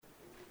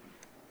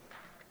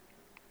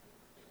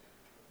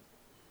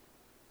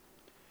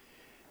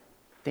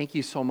Thank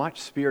you so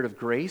much, Spirit of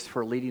Grace,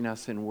 for leading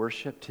us in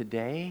worship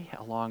today,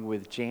 along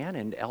with Jan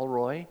and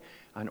Elroy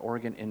on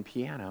organ and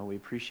piano. We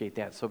appreciate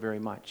that so very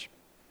much.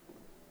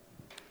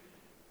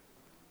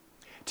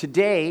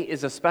 Today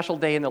is a special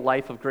day in the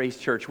life of Grace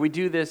Church. We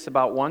do this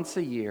about once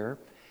a year.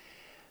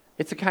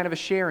 It's a kind of a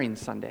sharing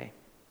Sunday.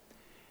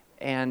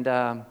 And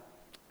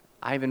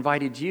I've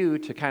invited you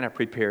to kind of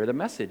prepare the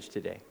message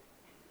today.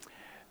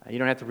 You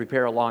don't have to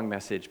prepare a long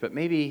message, but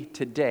maybe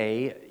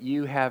today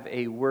you have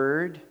a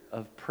word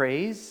of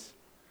praise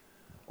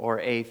or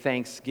a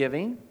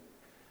thanksgiving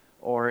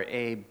or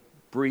a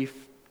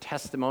brief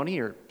testimony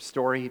or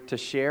story to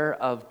share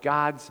of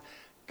God's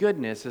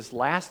goodness. As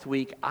last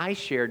week I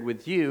shared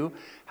with you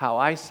how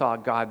I saw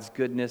God's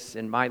goodness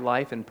in my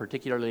life, and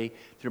particularly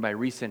through my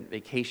recent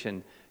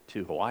vacation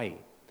to Hawaii.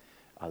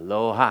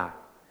 Aloha.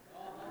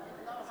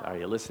 Are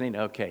you listening?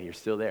 Okay, you're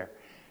still there.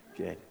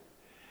 Good.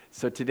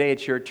 So today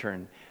it's your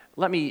turn.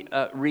 Let me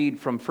read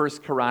from 1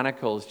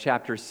 Chronicles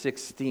chapter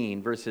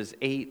 16, verses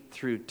 8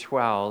 through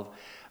 12,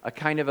 a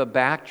kind of a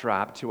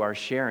backdrop to our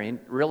sharing,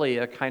 really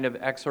a kind of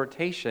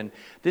exhortation.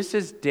 This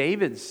is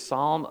David's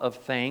psalm of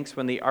thanks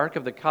when the Ark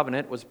of the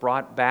Covenant was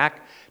brought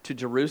back to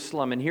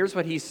Jerusalem. And here's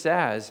what he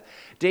says.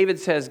 David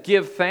says,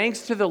 "Give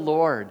thanks to the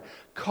Lord,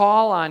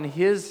 call on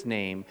his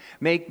name,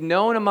 make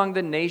known among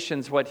the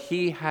nations what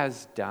he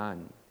has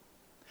done.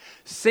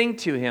 Sing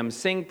to him,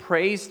 sing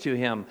praise to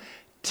him.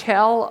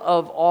 Tell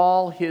of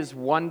all his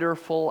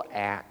wonderful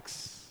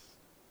acts.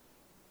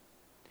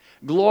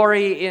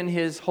 Glory in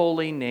his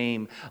holy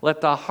name.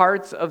 Let the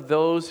hearts of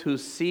those who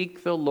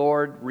seek the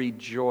Lord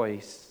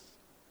rejoice.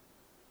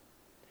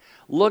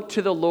 Look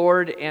to the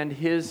Lord and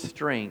his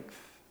strength.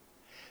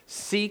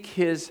 Seek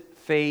his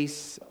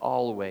face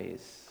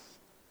always.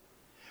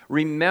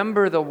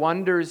 Remember the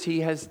wonders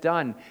he has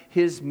done,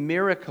 his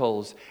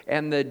miracles,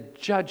 and the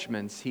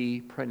judgments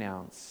he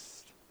pronounced."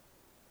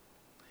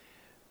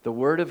 The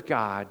word of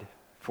God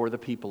for the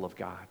people of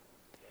God.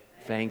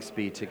 Thanks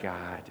be to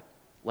God.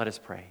 Let us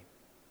pray.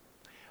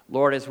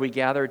 Lord, as we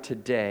gather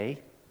today,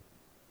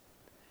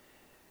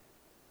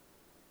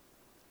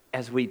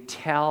 as we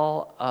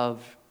tell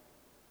of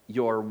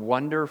your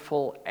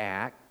wonderful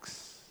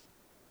acts,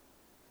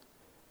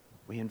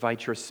 we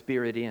invite your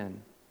Spirit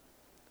in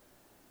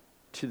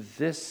to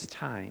this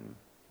time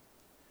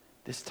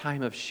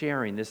of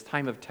sharing, this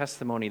time of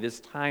testimony, this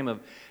time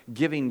of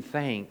giving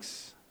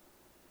thanks.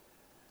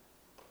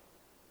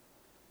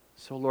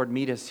 So, Lord,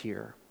 meet us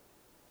here.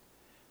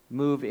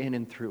 Move in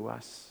and through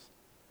us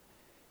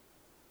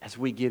as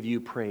we give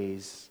you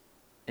praise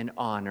and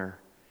honor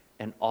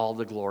and all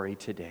the glory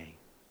today.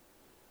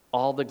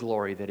 All the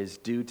glory that is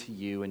due to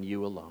you and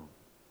you alone.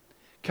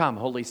 Come,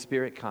 Holy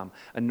Spirit, come.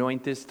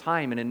 Anoint this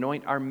time and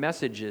anoint our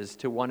messages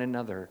to one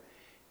another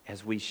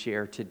as we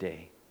share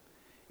today.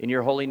 In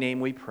your holy name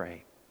we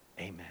pray.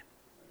 Amen.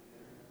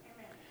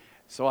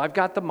 So I've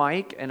got the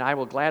mic, and I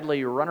will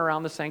gladly run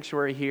around the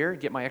sanctuary here,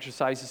 get my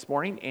exercise this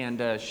morning,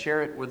 and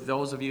share it with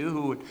those of you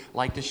who would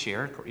like to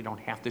share. You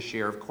don't have to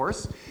share, of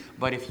course,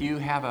 but if you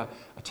have a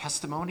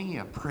testimony,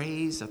 a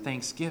praise, a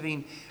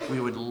thanksgiving, we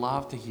would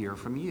love to hear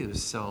from you.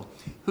 So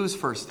who's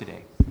first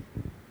today?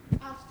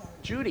 I'll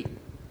start. Judy.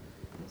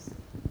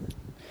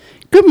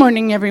 Good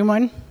morning,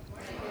 everyone.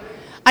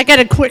 I got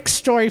a quick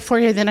story for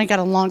you, then I got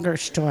a longer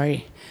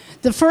story.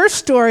 The first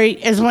story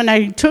is when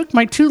I took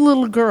my two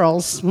little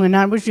girls, when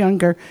I was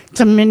younger,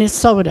 to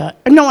Minnesota.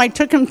 No, I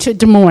took them to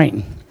Des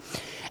Moines.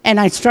 And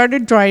I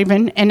started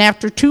driving, and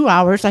after 2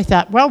 hours, I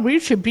thought, well, we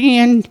should be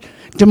in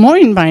Des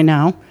Moines by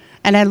now.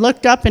 And I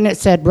looked up, and it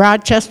said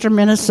Rochester,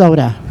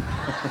 Minnesota.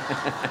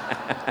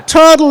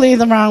 Totally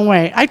the wrong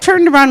way. I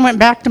turned around and went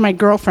back to my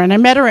girlfriend. I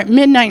met her at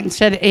midnight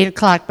instead of 8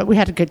 o'clock, but we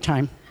had a good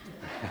time.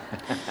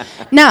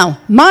 Now,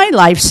 my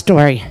life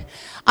story.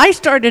 I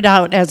started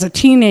out as a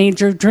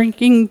teenager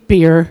drinking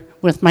beer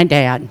with my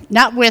dad.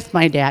 Not with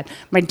my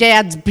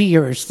dad's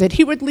beers that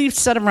he would leave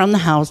set around the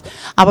house.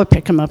 I would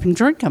pick them up and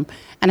drink them.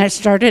 And I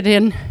started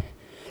in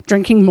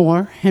drinking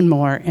more and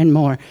more and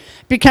more,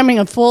 becoming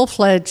a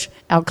full-fledged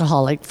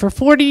alcoholic for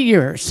 40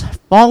 years,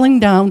 falling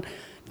down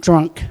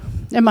drunk.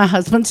 And my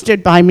husband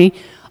stood by me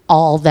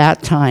all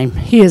that time.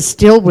 He is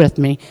still with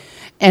me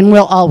and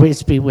will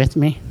always be with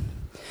me.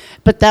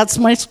 But that's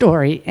my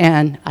story,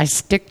 and I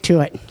stick to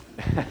it.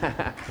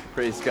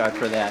 Praise God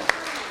for that.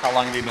 How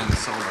long have you been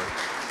sober?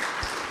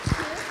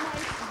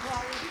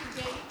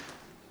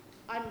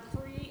 I'm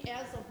free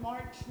as of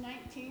March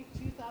 19th,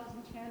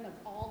 2010, of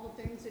all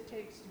the things it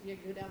takes to be a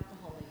good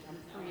alcoholic. I'm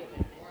free of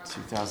it.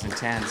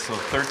 2010, so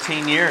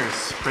 13 years.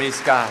 Praise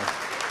God.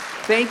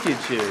 Thank you,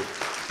 Jude.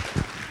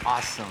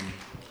 Awesome.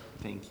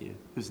 Thank you.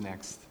 Who's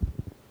next?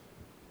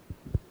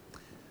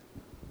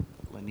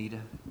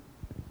 Lanita?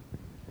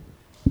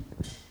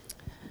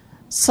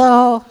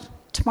 So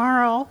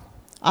tomorrow,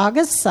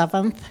 August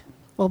 7th,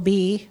 will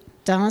be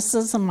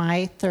Dennis's and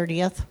my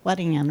 30th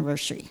wedding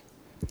anniversary.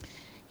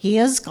 He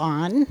is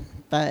gone,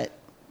 but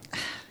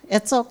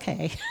it's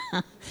okay.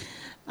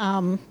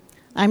 I'm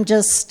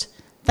just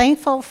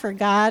thankful for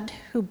God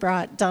who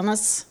brought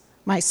Dennis,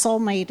 my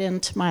soulmate,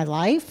 into my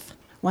life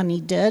when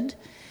he did.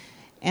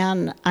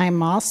 And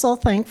I'm also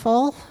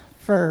thankful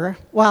for,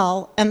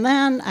 and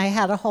then I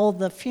had to hold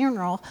the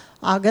funeral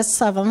August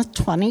 7th,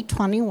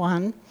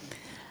 2021,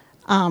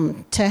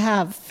 to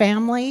have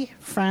family,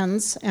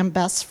 friends, and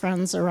best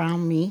friends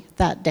around me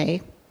that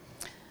day.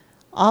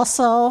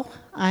 Also,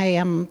 I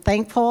am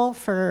thankful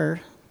for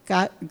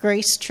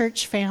Grace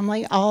Church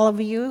family, all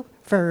of you,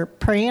 for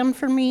praying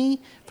for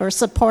me, for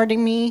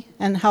supporting me,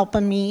 and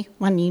helping me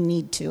when you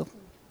need to.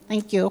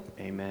 Thank you.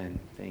 Amen.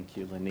 Thank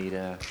you,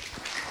 Lenita.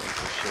 Thanks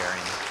for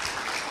sharing.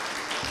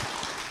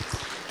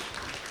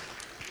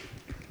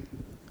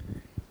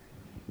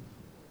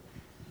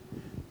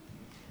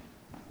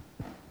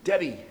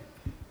 Debbie.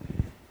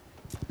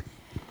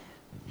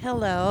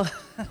 Hello.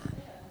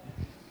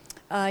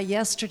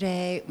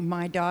 Yesterday,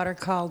 my daughter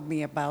called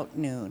me about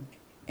noon,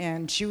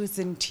 and she was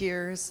in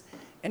tears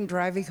and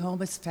driving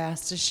home as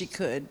fast as she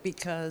could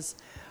because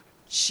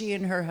she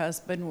and her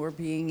husband were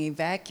being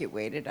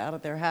evacuated out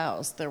of their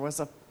house. There was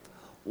a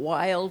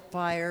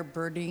wildfire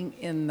burning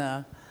in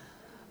the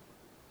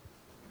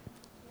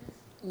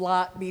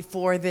lot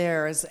before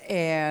theirs,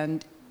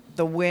 and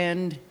the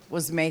wind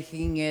was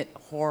making it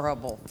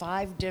horrible.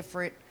 5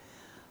 different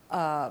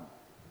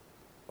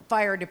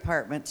fire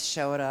departments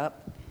showed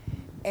up,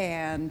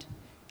 and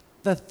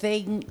the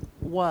thing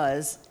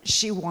was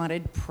she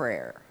wanted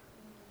prayer.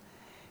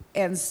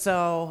 And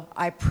so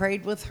I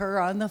prayed with her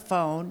on the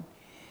phone,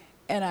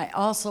 and I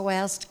also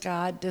asked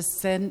God to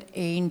send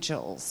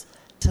angels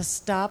to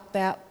stop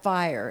that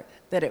fire,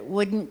 that it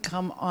wouldn't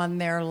come on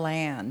their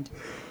land.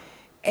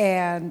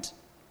 And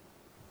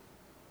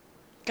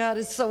God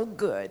is so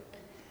good.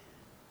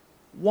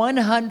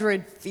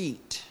 100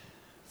 feet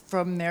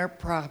from their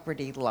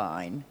property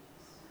line,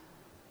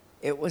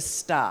 it was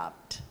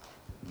stopped.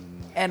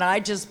 And I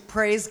just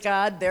praise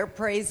God. They're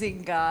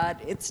praising God.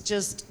 It's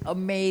just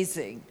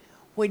amazing.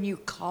 When you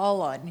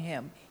call on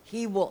him,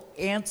 he will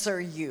answer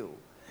you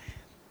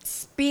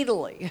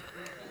speedily.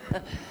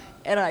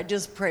 And I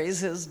just praise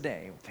his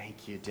name.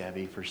 Thank you,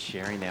 Debbie, for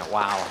sharing that.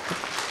 Wow.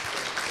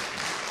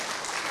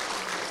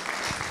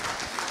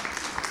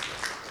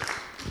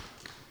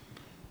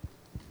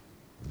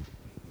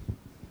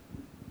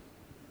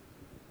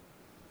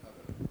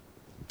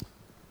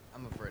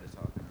 I'm afraid of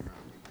talking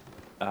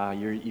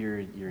around you.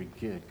 You're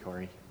good,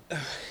 Corey.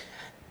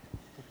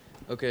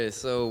 Okay,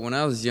 so when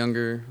I was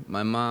younger,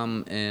 my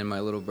mom and my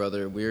little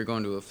brother, we were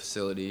going to a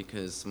facility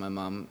because my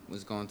mom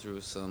was going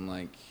through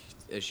some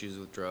issues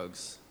with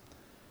drugs,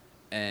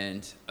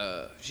 and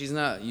she's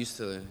not used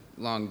to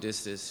long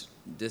distance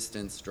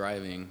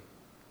driving.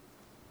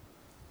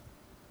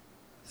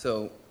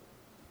 So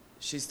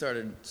she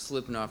started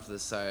slipping off to the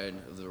side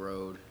of the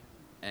road,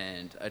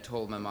 and I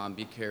told my mom,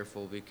 "Be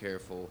careful, be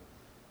careful."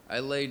 I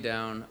laid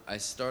down. I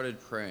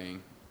started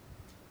praying.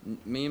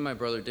 Me and my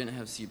brother didn't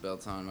have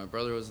seatbelts on. My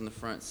brother was in the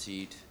front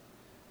seat.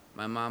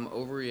 My mom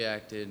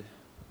overreacted,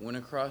 went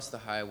across the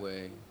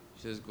highway.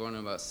 She was going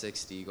about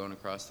 60, going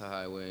across the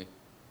highway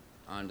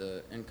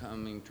onto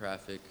incoming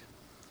traffic.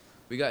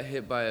 We got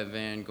hit by a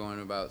van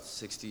going about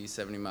 60,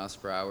 70 miles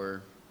per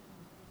hour.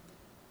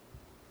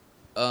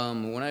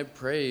 When I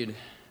prayed,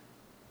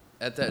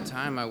 at that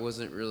time I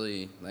wasn't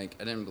really, I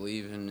didn't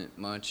believe in it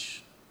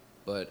much,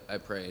 but I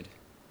prayed.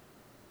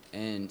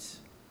 And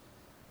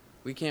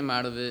we came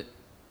out of it.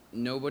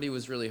 Nobody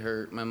was really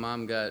hurt. My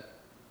mom got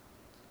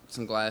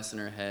some glass in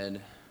her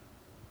head.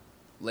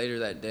 Later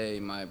that day,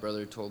 my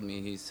brother told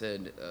me, he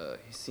said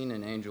he's seen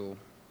an angel.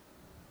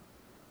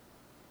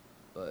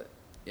 But,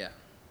 yeah.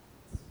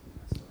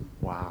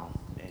 Wow.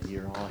 And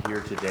you're all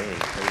here today.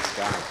 Praise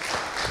God.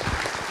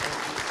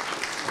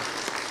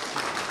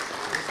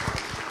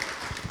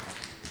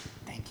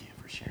 Thank you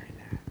for sharing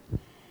that.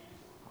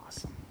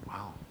 Awesome.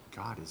 Wow.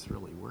 God is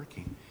really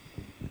working.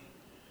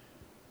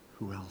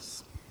 Who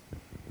else?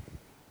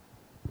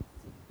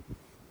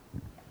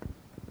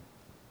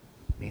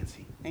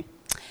 Nancy. Hey.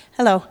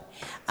 Hello.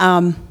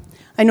 I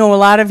know a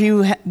lot of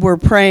you were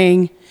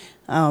praying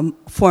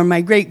for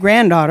my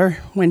great-granddaughter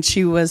when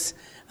she was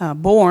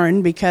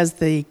born because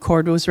the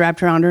cord was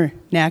wrapped around her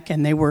neck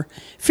and they were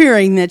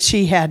fearing that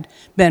she had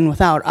been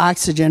without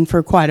oxygen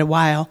for quite a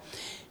while.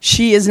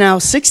 She is now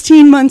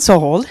 16 months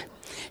old.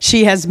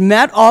 She has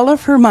met all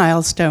of her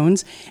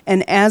milestones,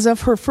 and as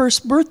of her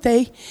first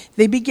birthday,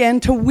 they began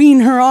to wean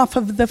her off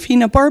of the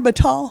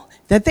phenobarbital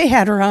that they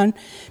had her on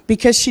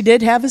because she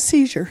did have a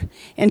seizure,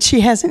 and she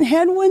hasn't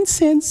had one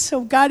since,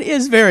 so God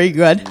is very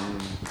good.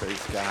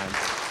 Praise God.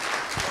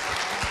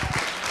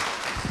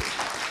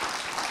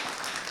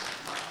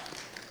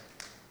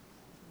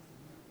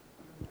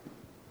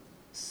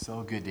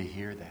 So good to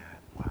hear that.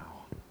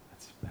 Wow.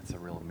 That's a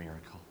real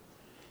miracle.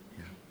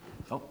 Yeah.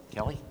 Oh,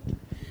 Kelly?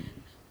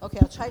 Okay,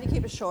 I'll try to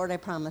keep it short, I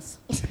promise.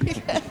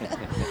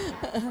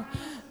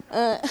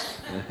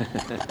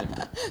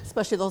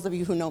 Especially those of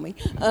you who know me.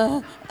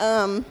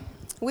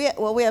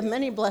 We have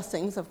many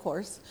blessings, of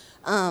course.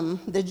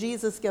 The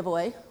Jesus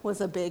giveaway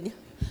was a big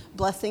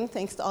blessing,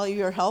 thanks to all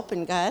your help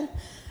and God.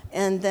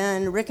 And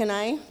then Rick and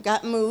I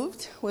got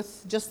moved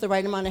with just the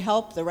right amount of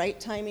help, the right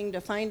timing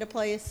to find a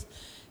place.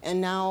 And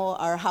now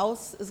our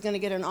house is going to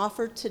get an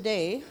offer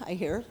today, I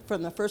hear,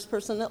 from the first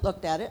person that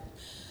looked at it.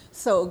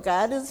 So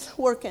God is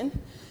working.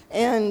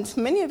 And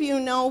many of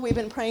you know we've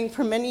been praying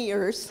for many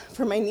years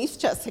for my niece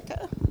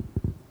Jessica.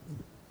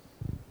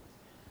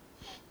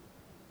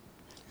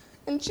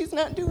 And she's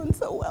not doing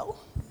so well.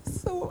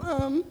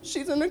 So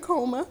she's in a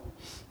coma.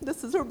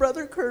 This is her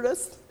brother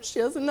Curtis. She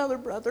has another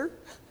brother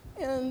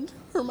and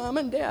her mom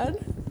and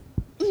dad.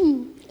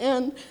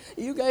 And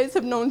you guys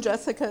have known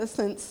Jessica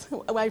since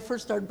I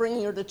first started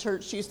bringing her to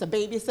church. She used to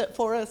babysit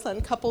for us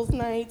on couples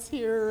nights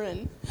here,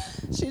 and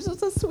she's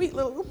just a sweet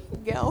little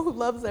gal who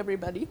loves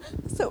everybody.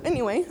 So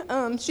anyway,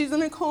 she's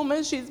in a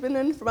coma. She's been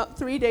in for about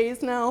 3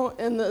 days now,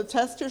 and the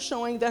tests are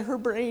showing that her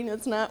brain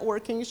is not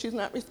working. She's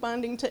not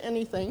responding to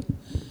anything.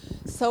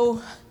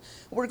 So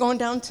we're going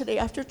down today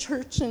after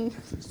church and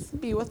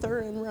be with her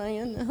and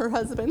Ryan and her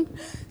husband.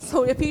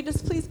 So if you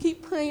just please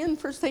keep praying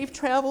for safe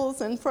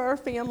travels and for our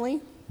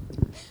family.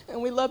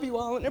 And we love you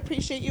all and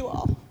appreciate you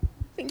all.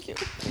 Thank you.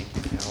 Thank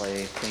you,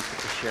 Kelly. Thank you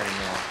for sharing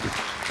that.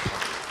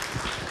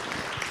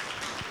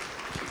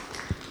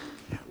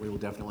 Yeah, we will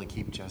definitely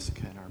keep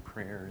Jessica in our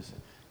prayers.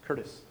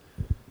 Curtis.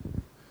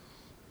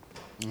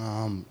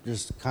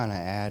 Just kind of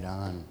add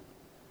on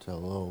to a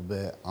little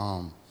bit.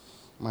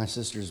 My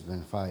sister's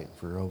been fighting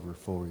for over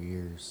 4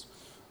 years.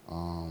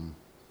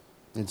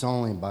 It's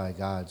only by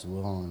God's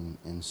will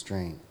and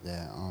strength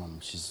that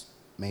she's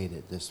made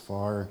it this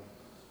far.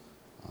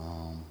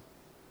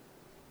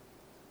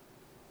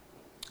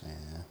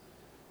 Yeah.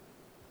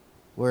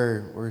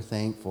 We're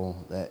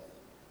thankful that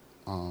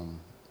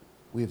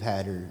we've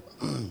had her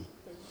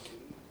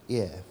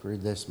for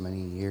this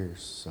many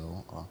years.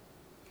 So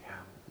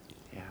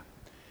Yeah.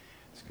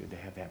 It's good to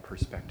have that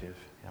perspective.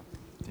 Yep.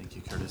 Thank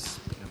you, Curtis.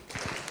 Yep.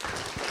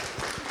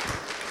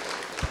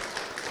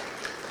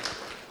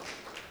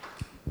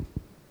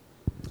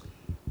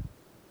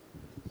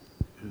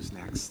 Who's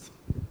next?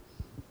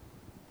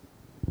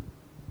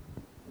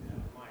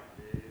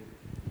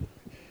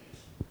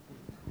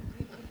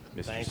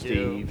 Mr. Thank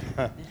Steve.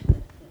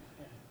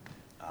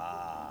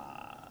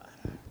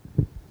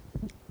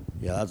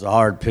 Yeah, that's a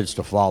hard pitch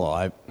to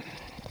follow.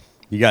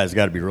 You guys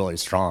got to be really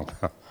strong.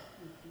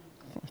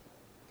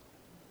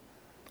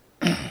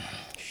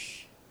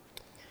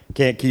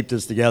 Can't keep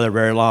this together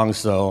very long,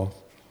 so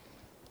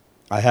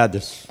I had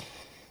this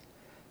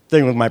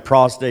thing with my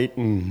prostate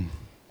and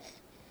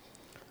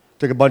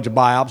took a bunch of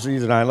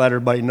biopsies, and I let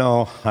everybody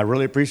know, I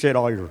really appreciate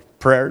all your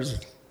prayers.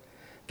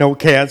 No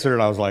cancer,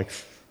 and I was like,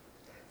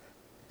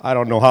 I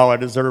don't know how I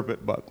deserve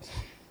it, but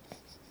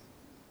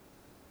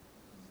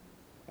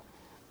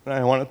and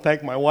I want to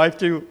thank my wife,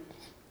 too,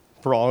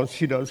 for all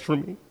she does for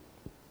me.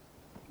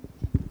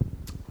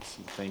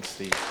 Thanks,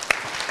 Steve.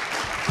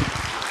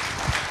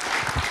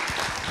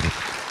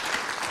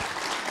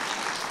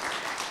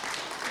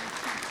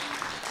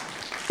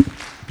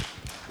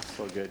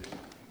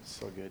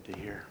 So good to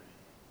hear.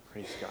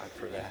 Praise God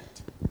for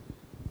that.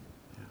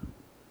 Yeah.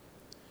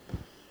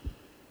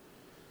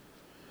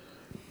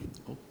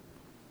 Oh.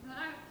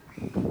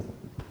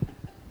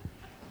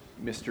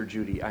 Mr.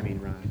 Judy, I mean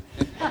Ron.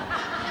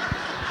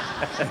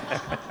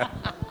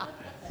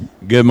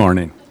 Good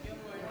morning.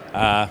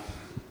 I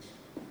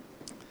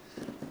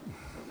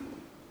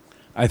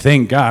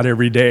thank God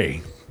every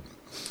day.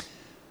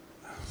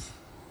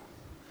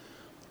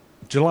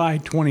 July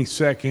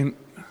 22nd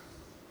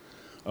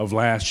of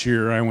last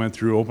year, I went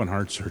through open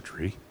heart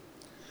surgery.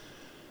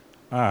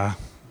 And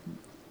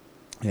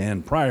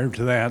prior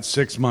to that,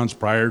 6 months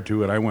prior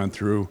to it, I went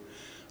through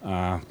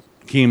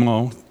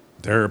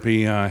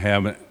chemotherapy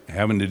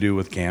having to do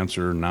with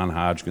cancer,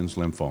 non-Hodgkin's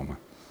lymphoma.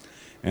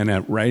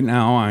 And right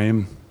now, I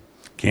am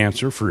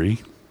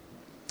cancer-free.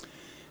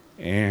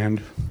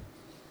 And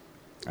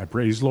I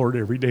praise the Lord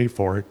every day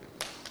for it.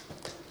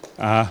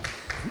 I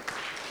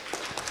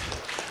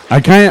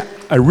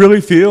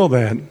really feel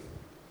that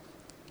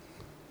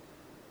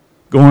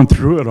going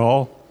through it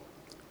all,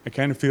 I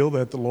kind of feel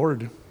that the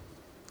Lord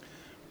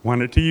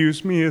wanted to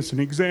use me as an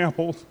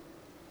example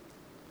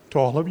to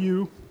all of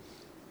you.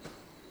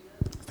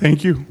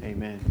 Thank you.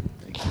 Amen.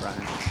 Thank you,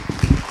 Ryan.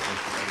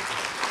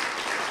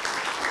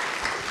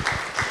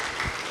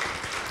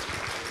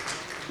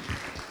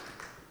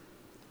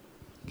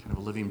 Kind of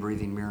a living,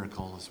 breathing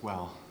miracle as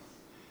well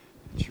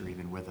that you're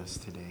even with us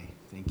today.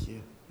 Thank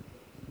you.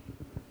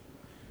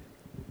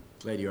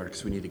 Glad you are,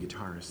 because we need a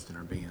guitarist in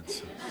our band.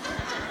 So.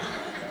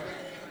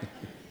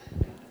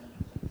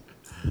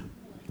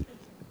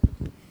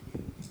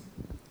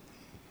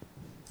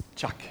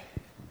 Chuck.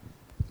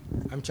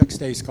 I'm Chuck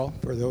Stayskull,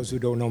 for those who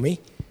don't know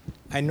me.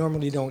 I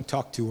normally don't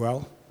talk too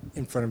well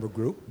in front of a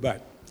group,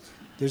 but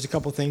there's a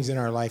couple things in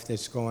our life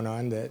that's going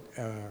on that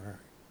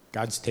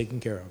God's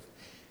taking care of.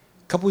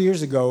 A couple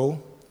years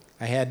ago,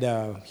 I had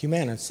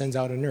Humana sends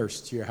out a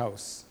nurse to your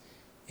house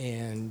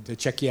and to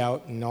check you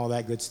out and all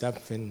that good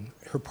stuff, and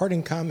her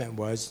parting comment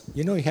was,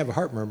 you know you have a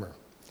heart murmur.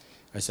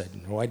 I said,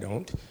 no, I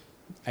don't.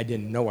 I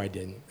didn't know I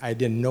didn't. I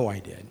didn't know I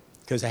did,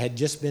 because I had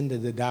just been to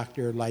the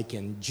doctor like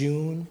in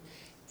June,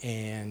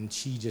 and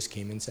she just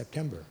came in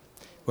September.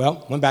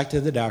 Well, went back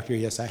to the doctor.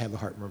 Yes, I have a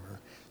heart murmur.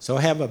 So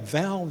I have a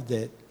valve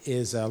that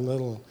is a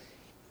little,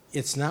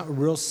 it's not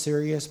real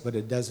serious, but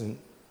it doesn't,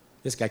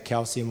 it's got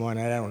calcium on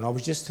it. I don't know. I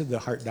was just to the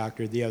heart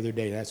doctor the other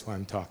day. That's why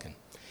I'm talking.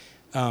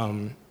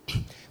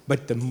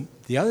 But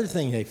the other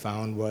thing they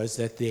found was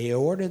that the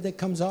aorta that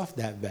comes off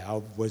that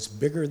valve was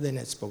bigger than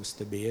it's supposed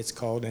to be. It's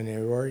called an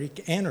aortic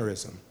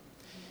aneurysm.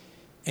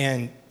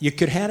 And you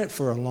could have it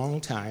for a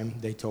long time,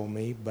 they told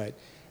me, but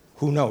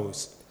who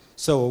knows?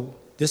 So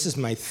this is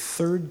my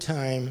third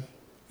time,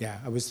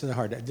 I was to the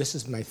heart. This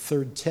is my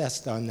third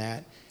test on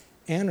that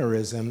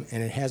aneurysm,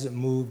 and it hasn't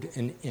moved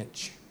an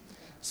inch.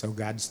 So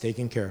God's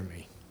taking care of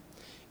me.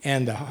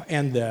 And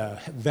the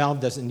valve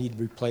doesn't need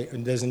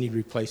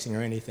replacing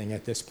or anything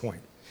at this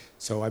point.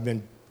 So I've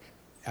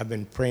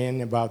been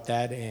praying about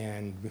that,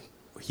 and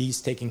He's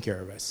taking care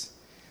of us.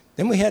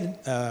 Then we had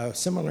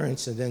similar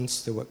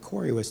incidents to what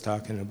Corey was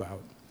talking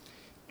about.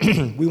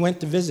 We went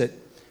to visit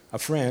a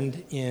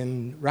friend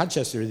in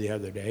Rochester the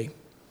other day,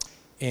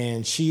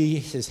 and she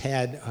has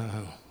had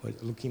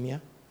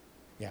leukemia.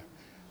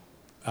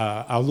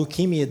 A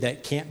leukemia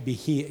that can't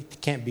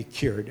be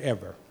cured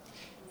ever.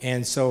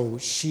 And so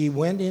she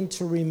went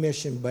into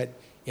remission, but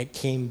it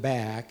came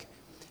back.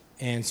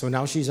 And so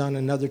now she's on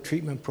another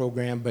treatment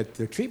program, but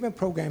the treatment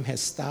program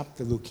has stopped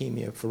the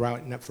leukemia for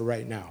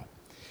right now.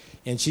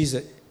 And she's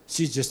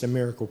just a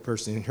miracle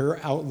person. And her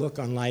outlook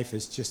on life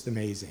is just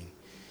amazing.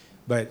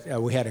 But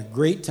we had a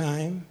great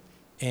time,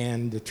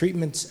 and the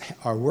treatments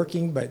are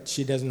working, but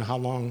she doesn't know how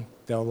long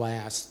they'll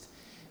last.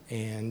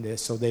 And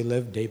so they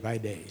live day by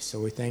day. So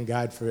we thank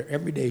God for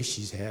every day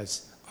she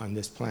has on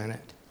this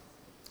planet.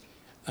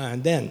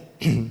 And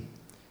then,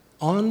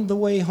 on the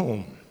way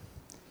home,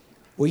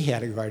 we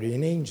had a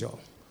guardian angel.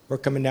 We're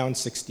coming down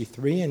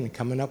 63 and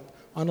coming up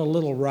on a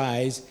little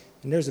rise,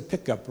 and there's a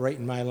pickup right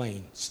in my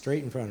lane,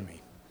 straight in front of me.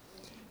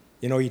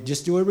 You know, you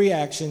just do a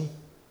reaction,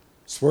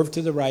 swerve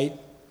to the right,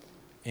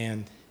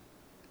 and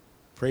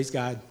praise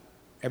God,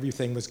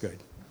 everything was good.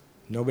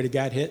 Nobody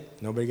got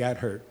hit, nobody got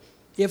hurt.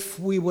 If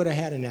we would have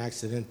had an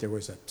accident, there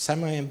was a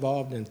semi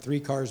involved and 3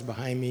 cars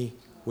behind me,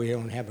 we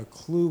don't have a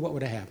clue what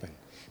would have happened.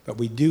 But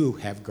we do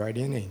have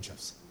guardian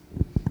angels,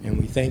 and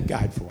we thank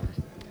God for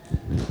them.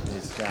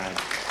 Praise God.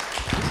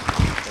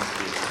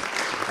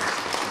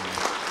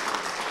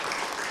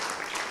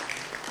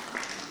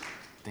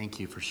 Thank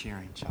you for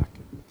sharing, Chuck.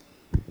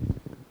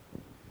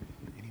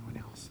 Anyone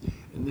else?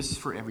 And this is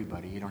for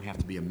everybody. You don't have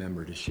to be a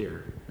member to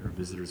share. There are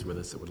visitors with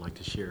us that would like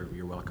to share.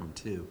 You're welcome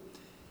too.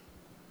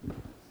 I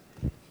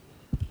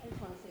just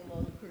want to say a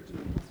little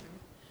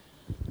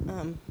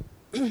encouragement.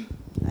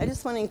 I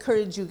just want to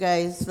encourage you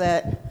guys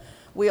that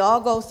we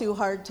all go through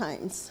hard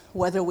times,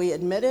 whether we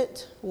admit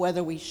it,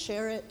 whether we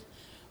share it.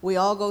 We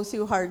all go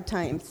through hard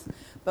times.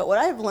 But what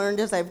I've learned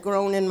as I've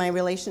grown in my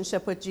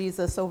relationship with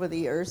Jesus over the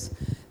years,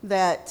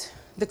 that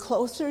the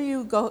closer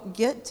you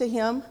get to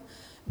Him,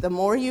 the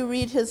more you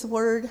read His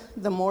Word,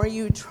 the more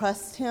you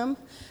trust Him,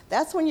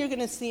 that's when you're going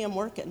to see Him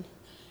working.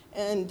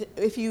 And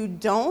if you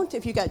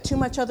got too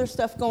much other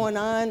stuff going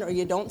on, or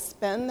you don't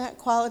spend that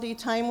quality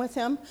time with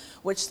Him,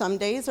 which some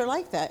days are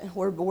like that.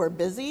 We're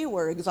busy,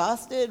 we're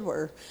exhausted,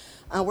 we're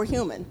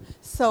human.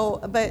 So,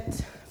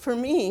 but for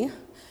me,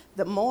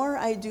 the more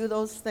I do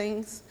those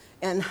things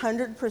and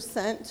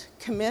 100%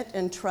 commit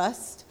and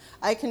trust,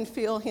 I can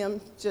feel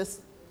Him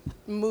just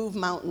move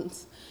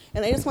mountains.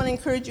 And I just want to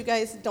encourage you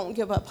guys, don't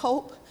give up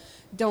hope.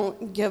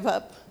 Don't give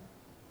up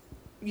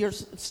your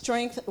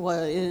strength.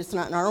 Well, it's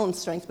not in our own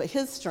strength, but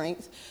His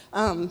strength.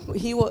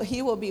 He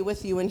will be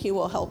with you, and He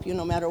will help you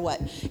no matter what.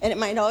 And it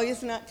might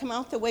always not come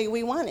out the way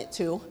we want it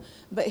to,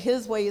 but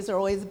His ways are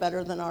always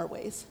better than our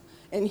ways.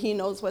 And He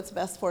knows what's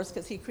best for us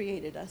because He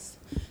created us.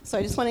 So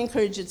I just want to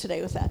encourage you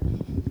today with that.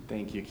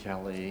 Thank you,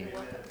 Kelly.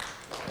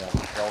 Yeah,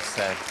 well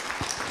said. I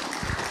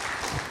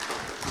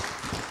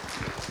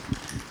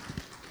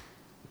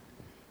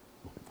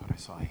thought I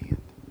saw a hand.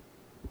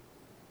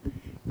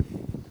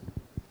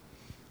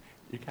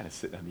 You're kind of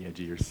sitting on the edge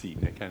of your seat,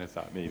 and I kind of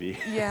thought maybe.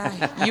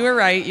 Yeah, you were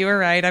right.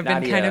 I've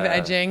been kind of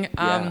edging.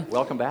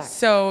 Welcome back.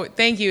 So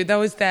thank you.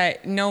 Those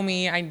that know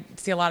me, I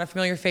see a lot of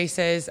familiar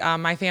faces.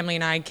 My family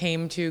and I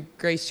came to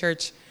Grace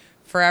Church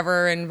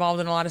forever,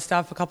 involved in a lot of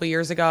stuff a couple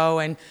years ago,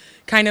 and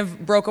kind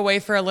of broke away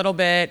for a little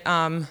bit.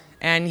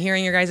 And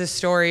hearing your guys'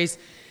 stories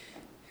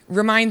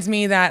reminds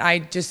me that I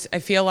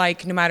feel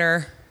like no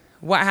matter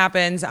what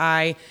happens,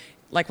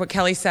 like what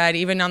Kelly said,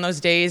 even on those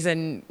days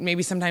and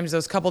maybe sometimes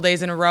those couple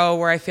days in a row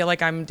where I feel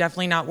like I'm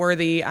definitely not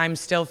worthy, I'm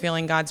still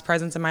feeling God's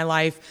presence in my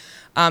life.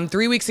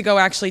 3 weeks ago,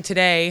 actually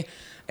today,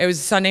 it was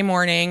Sunday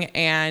morning,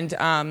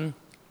 and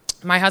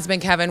my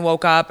husband Kevin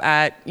woke up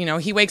at,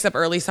 he wakes up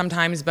early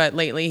sometimes, but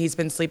lately he's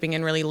been sleeping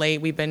in really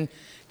late. We've been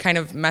kind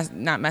of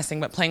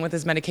playing with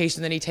his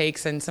medication that he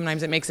takes, and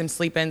sometimes it makes him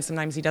sleep in,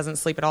 sometimes he doesn't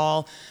sleep at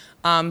all.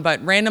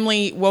 But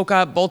randomly woke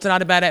up, bolted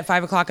out of bed at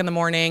 5 o'clock in the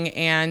morning,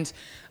 and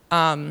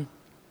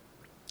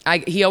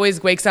he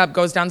always wakes up,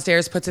 goes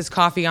downstairs, puts his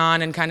coffee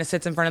on, and kind of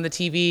sits in front of the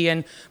TV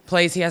and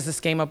plays. He has this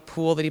game of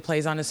pool that he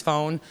plays on his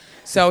phone.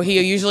 So he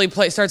usually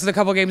starts with a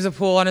couple games of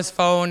pool on his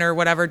phone or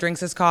whatever,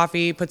 drinks his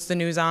coffee, puts the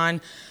news on.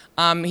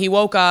 He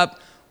woke up,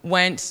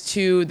 went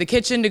to the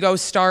kitchen to go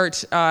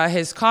start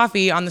his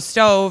coffee on the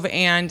stove,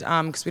 and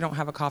because we don't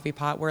have a coffee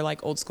pot, we're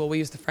like old school, we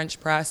use the French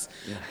press.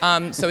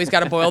 So he's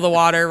got to boil the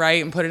water,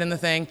 right, and put it in the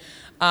thing,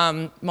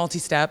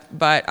 multi-step.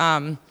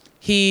 But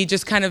he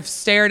just kind of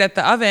stared at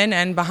the oven,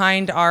 and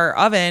behind our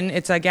oven,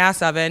 it's a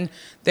gas oven,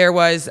 there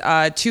was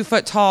a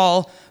 2-foot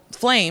tall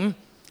flame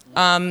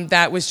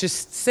that was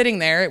just sitting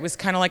there. It was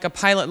kind of like a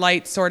pilot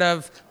light sort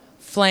of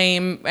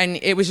flame, and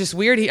it was just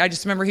weird. I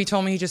just remember he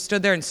told me he just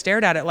stood there and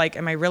stared at it like,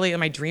 am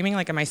I dreaming?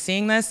 Like, am I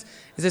seeing this?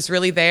 Is this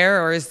really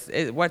there, or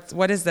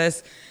what is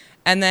this?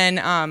 And then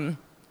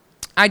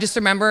I just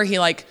remember he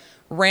like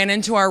ran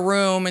into our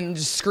room and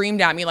just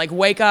screamed at me like,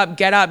 wake up,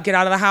 get out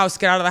of the house,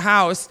 get out of the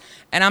house.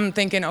 And I'm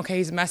thinking, okay,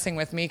 he's messing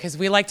with me, because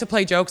we like to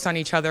play jokes on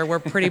each other. We're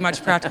pretty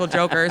much practical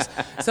jokers.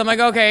 So I'm like,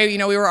 okay,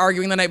 we were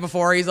arguing the night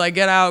before. He's like,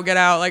 get out.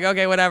 Like,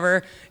 okay,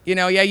 whatever.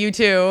 Yeah, you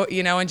too.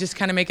 And just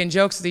kind of making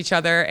jokes with each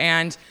other.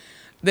 And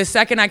the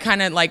second I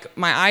kind of like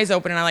my eyes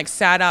opened and I like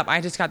sat up,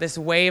 I just got this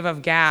wave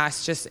of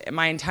gas, just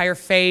my entire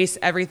face,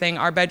 everything.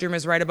 Our bedroom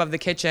is right above the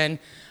kitchen.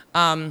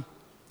 And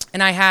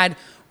I had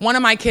one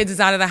of my kids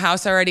is out of the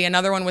house already.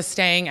 Another one was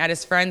staying at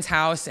his friend's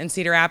house in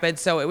Cedar Rapids.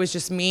 So it was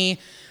just me,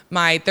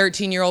 my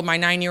 13-year-old, my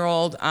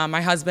 9-year-old,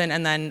 my husband,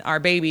 and then our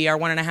baby, our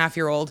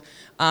 1.5-year-old,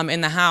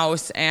 in the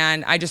house.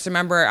 And I just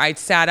remember I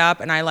sat up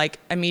and I like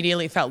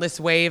immediately felt this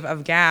wave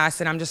of gas.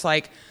 And I'm just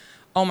like,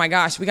 oh my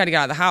gosh, we got to get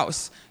out of the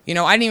house. I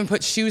didn't even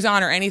put shoes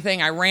on or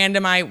anything. I ran to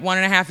my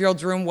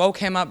 1.5-year-old's room, woke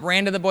him up,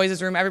 ran to the boys'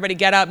 room. Everybody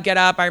get up, get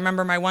up. I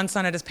remember my one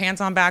son had his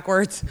pants on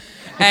backwards.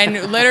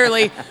 And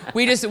literally,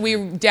 we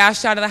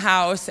dashed out of the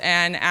house.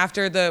 And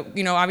after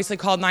obviously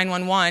called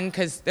 911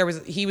 because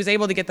he was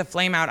able to get the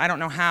flame out. I don't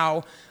know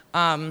how.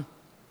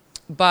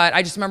 But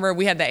I just remember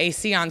we had the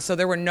AC on, so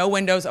there were no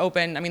windows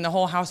open. I mean, the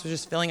whole house was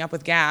just filling up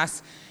with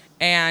gas.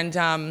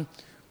 And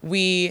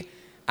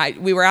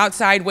we were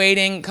outside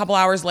waiting. A couple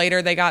hours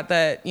later, they got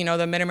the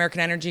Mid-American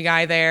Energy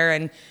guy there,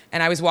 and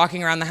I was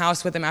walking around the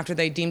house with them after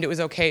they deemed it was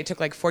okay. It took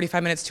like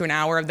 45 minutes to an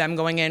hour of them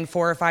going in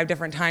 4 or 5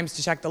 different times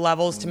to check the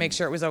levels to make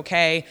sure it was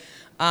okay.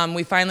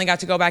 We finally got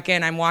to go back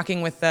in. I'm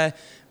walking with the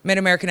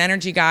Mid-American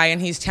Energy guy,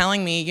 and he's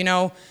telling me,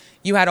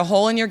 you had a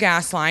hole in your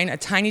gas line, a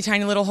tiny,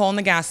 tiny little hole in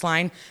the gas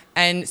line,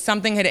 and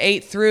something had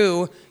ate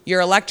through your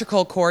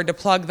electrical cord to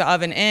plug the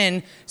oven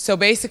in. So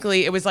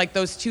basically, it was like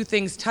those two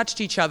things touched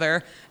each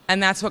other,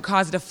 and that's what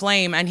caused a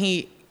flame. And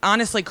he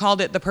honestly called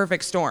it the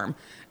perfect storm.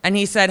 And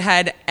he said,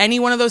 had any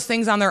one of those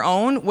things on their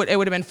own, it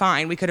would have been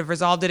fine. We could have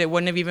resolved it. It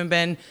wouldn't have even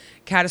been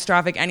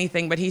catastrophic,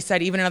 anything. But he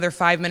said, even another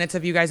 5 minutes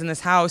of you guys in this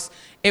house,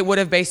 it would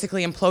have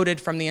basically imploded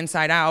from the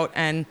inside out,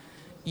 and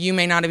you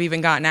may not have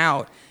even gotten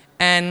out.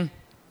 And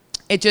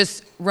it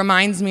just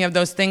reminds me of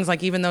those things,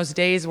 like even those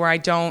days where I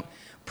don't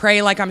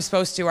pray like I'm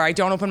supposed to, or I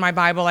don't open my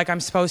Bible like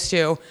I'm supposed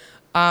to.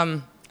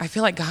 I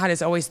feel like God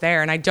is always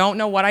there, and I don't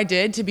know what I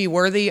did to be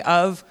worthy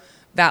of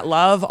that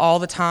love all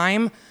the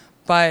time,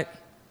 but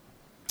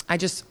I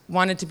just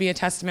wanted to be a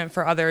testament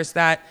for others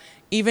that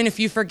even if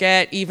you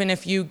forget, even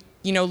if you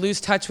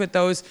lose touch with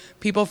those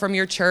people from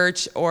your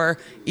church, or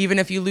even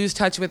if you lose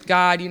touch with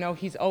God,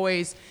 he's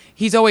always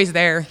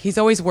there. He's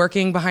always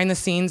working behind the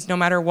scenes no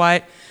matter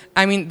what.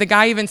 I mean, the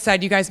guy even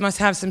said, you guys must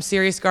have some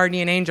serious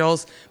guardian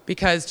angels,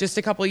 because just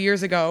a couple of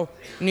years ago,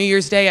 New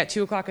Year's Day at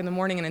 2 o'clock in the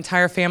morning, an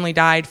entire family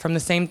died from the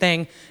same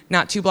thing,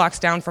 not 2 blocks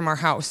down from our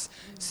house.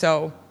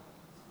 So,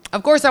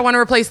 of course, I want to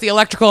replace the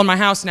electrical in my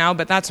house now,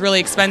 but that's really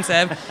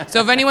expensive.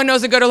 So if anyone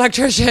knows a good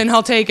electrician,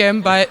 I'll take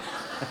him. But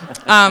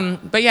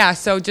yeah,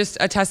 so just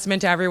a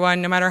testament to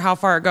everyone, no matter how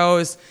far it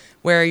goes,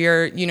 where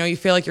you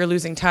feel like you're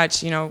losing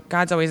touch,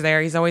 God's always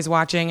there. He's always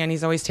watching, and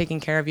he's always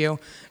taking care of you,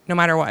 no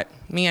matter what.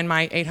 Me and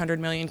my 800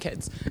 million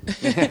kids.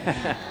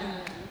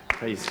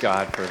 Praise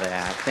God for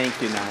that.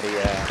 Thank you,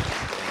 Nadia.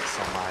 Thanks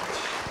so much.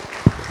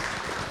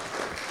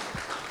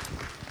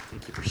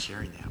 Thank you for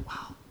sharing that.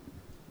 Wow.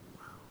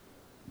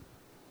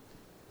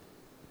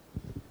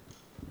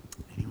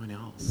 Anyone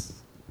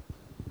else?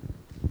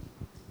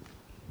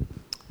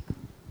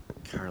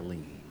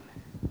 Carlene.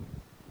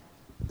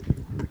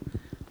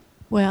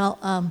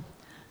 Well,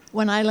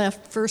 when I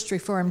left First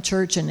Reformed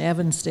Church in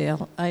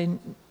Evansdale, I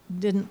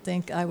didn't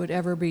think I would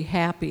ever be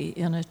happy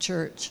in a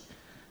church.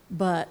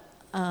 But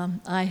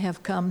I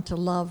have come to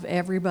love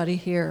everybody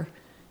here.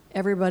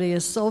 Everybody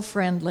is so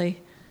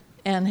friendly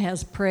and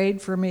has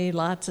prayed for me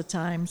lots of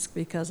times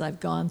because I've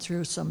gone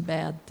through some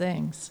bad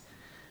things.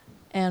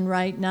 And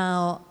right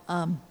now,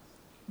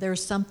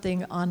 there's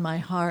something on my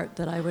heart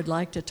that I would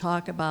like to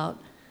talk about.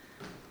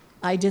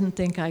 I didn't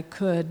think I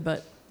could,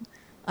 but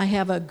I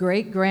have a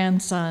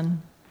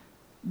great-grandson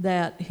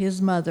that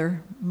his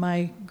mother,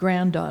 my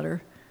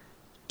granddaughter,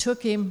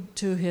 took him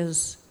to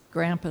his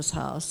grandpa's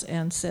house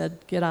and said,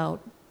 get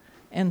out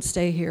and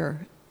stay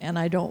here, and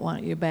I don't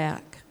want you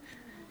back.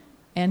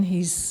 And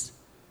he's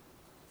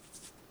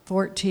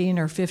 14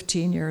 or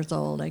 15 years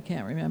old. I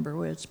can't remember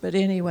which. But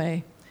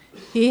anyway,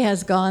 he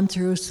has gone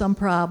through some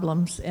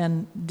problems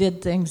and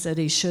did things that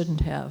he shouldn't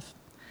have.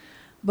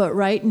 But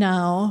right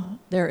now,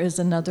 there is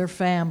another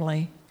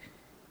family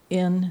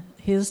in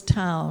his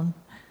town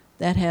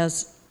that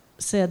has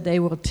said they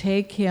will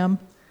take him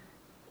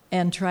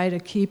and try to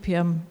keep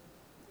him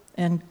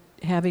and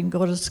have him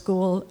go to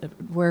school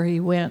where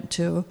he went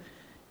to.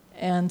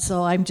 And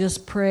so I'm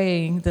just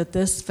praying that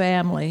this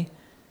family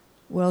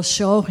will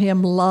show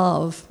him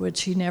love,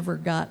 which he never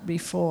got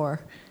before.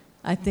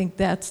 I think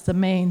that's the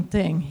main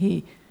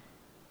thing.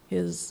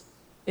 It's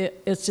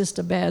just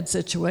a bad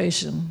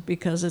situation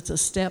because it's a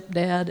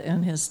stepdad,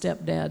 and his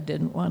stepdad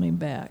didn't want him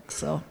back.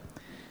 So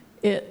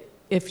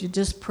if you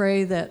just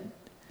pray that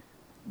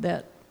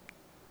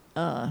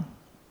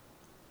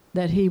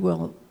he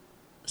will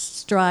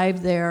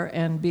strive there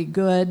and be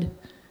good,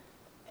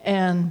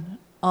 and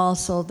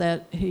also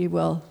that he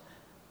will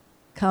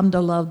come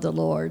to love the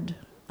Lord.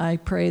 I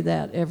pray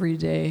that every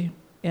day,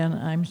 and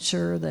I'm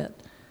sure that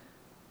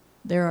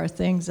there are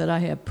things that I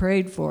have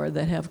prayed for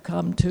that have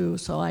come true,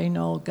 so I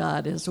know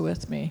God is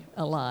with me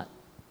a lot.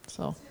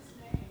 So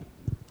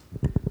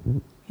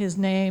his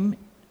name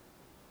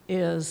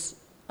is,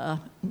 now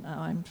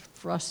I'm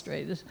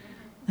frustrated.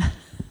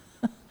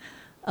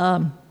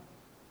 I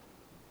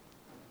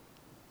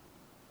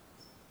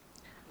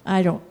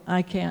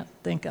can't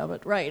think of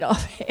it right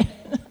offhand.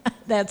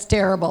 That's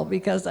terrible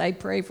because I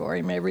pray for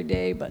him every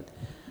day, but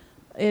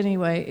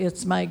anyway,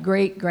 it's my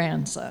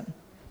great-grandson.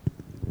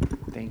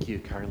 Thank you,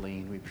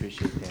 Carlene. We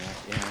appreciate that.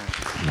 Yeah.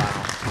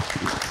 Wow.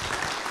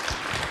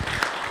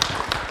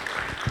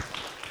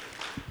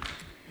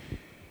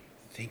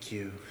 Thank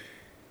you.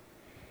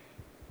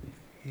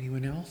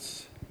 Anyone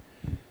else?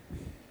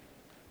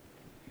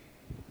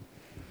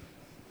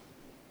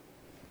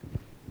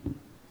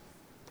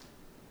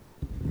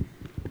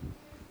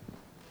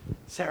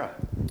 Sarah.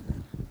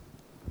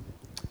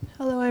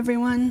 Hello,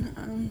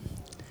 everyone.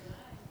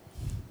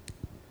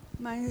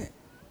 My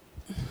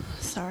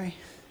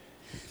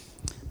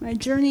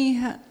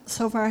journey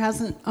so far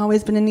hasn't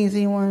always been an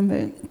easy one,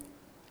 but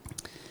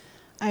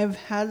I've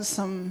had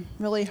some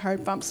really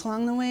hard bumps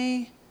along the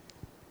way,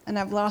 and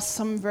I've lost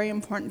some very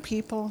important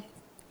people.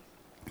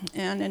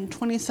 And in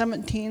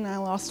 2017, I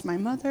lost my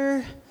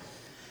mother,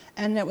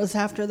 and it was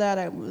after that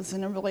I was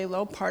in a really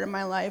low part of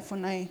my life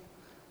when I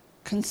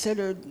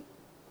considered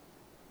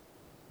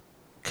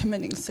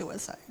committing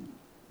suicide.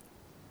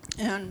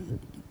 And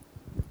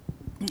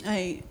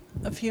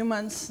a few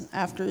months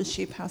after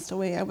she passed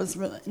away, I was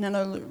in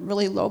a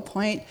really low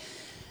point,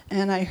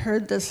 and I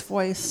heard this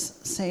voice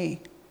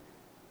say,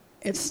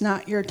 "It's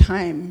not your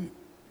time.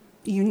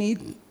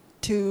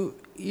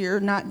 You're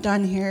not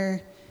done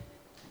here.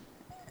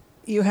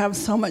 You have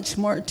so much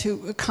more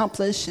to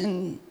accomplish."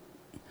 And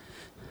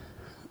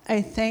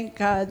I thank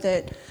God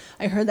that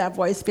I heard that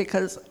voice,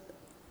 because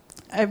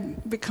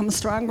I've become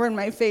stronger in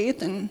my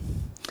faith, and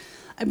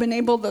I've been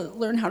able to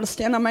learn how to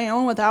stand on my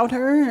own without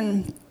her,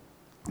 and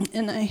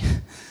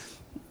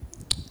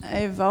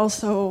I've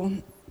also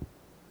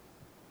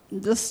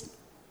just,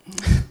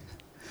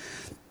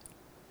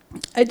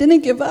 I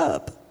didn't give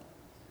up.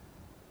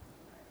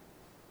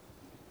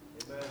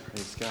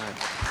 Praise God.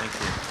 Thank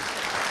you.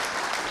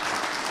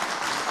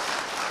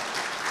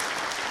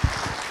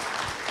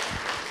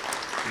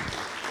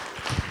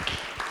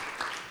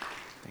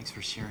 Thanks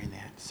for sharing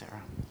that,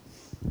 Sarah.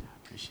 I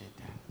appreciate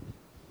that.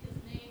 His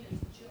name is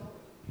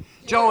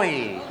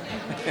Joey.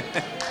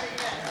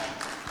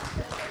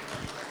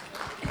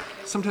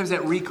 Sometimes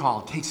that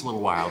recall takes a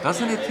little while,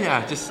 doesn't it?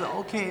 Yeah, just,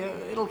 okay,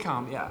 it'll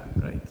come. Yeah,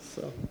 right.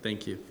 So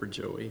thank you for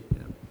Joey.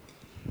 Yeah.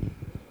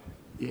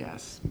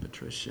 Yes,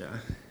 Patricia.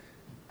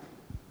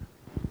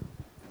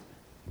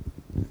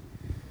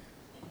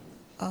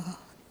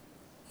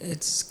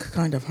 It's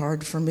kind of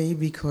hard for me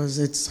because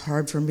it's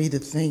hard for me to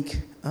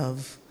think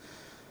of,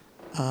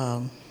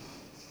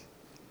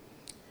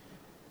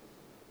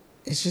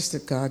 it's just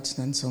that God's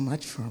done so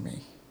much for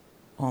me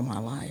all my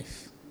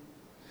life.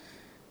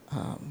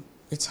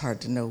 It's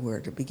hard to know where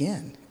to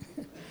begin.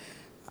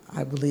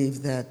 I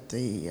believe that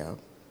the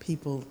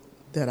people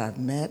that I've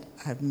met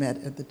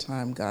at the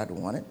time God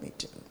wanted me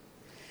to.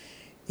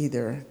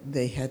 Either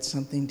they had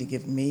something to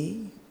give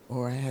me,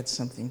 or I had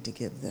something to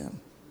give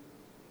them.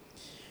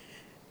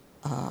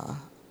 I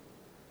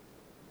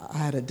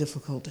had a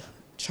difficult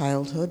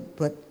childhood,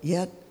 but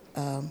yet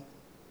I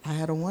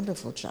had a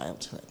wonderful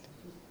childhood.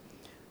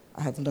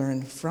 I've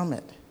learned from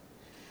it.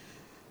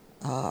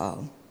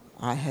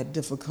 I had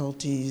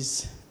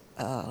difficulties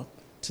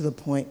to the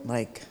point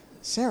like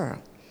Sarah,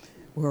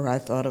 where I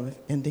thought of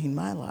ending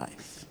my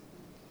life,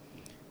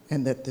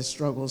 and that the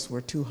struggles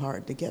were too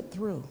hard to get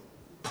through.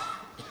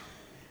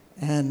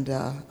 And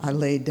I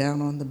laid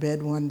down on the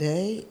bed one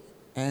day,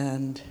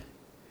 and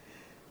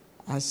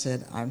I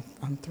said, I'm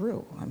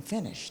through, I'm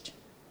finished.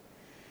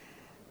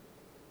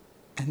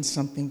 And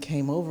something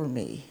came over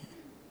me,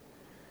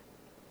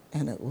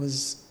 and it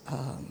was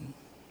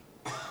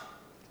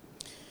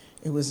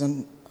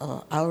an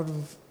out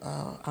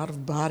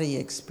of body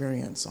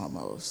experience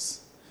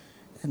almost,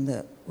 and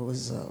that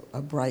was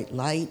a bright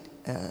light,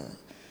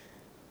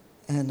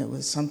 and it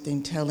was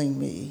something telling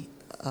me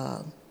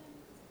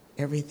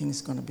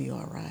everything's going to be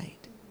all right.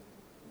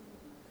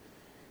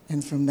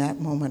 And from that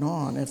moment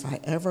on, if I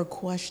ever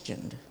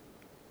questioned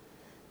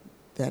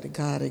that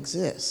God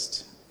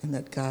exists and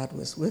that God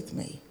was with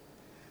me,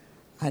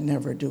 I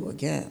never do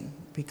again,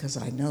 because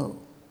I know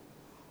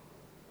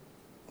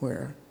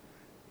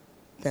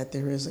that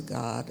there is a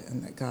God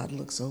and that God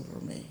looks over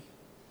me.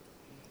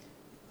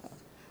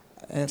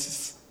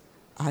 If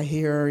I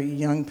hear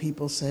young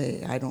people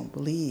say, I don't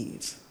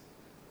believe,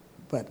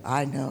 but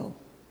I know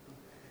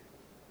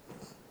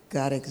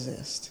God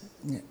exists,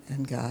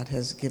 and God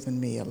has given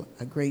me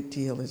a great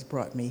deal, has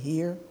brought me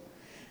here,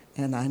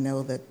 and I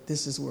know that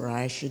this is where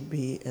I should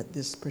be at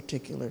this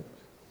particular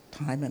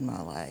time in my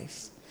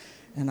life.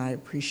 And I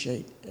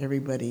appreciate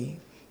everybody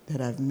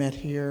that I've met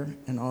here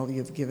and all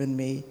you've given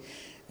me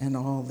and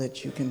all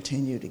that you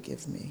continue to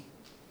give me.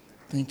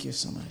 Thank you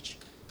so much.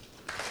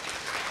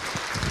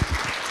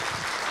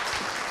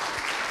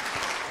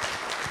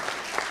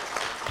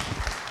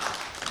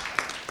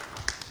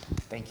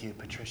 Thank you,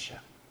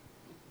 Patricia.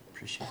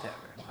 Appreciate that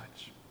very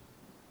much.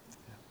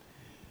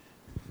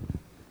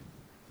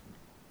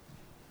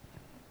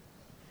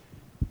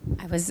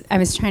 I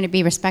was trying to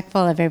be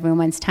respectful of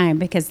everyone's time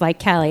because, like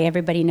Kelly,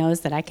 everybody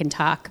knows that I can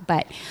talk,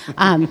 but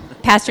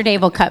Pastor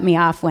Dave will cut me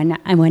off when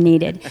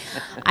needed.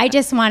 I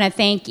just want to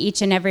thank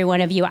each and every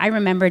one of you. I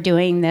remember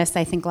doing this,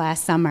 I think,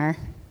 last summer,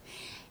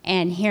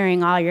 and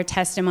hearing all your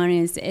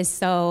testimonies is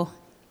so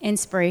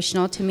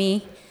inspirational to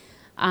me.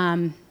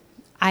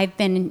 I've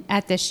been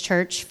at this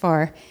church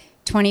for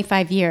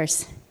 25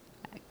 years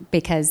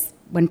because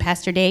when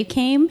Pastor Dave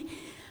came,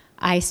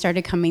 I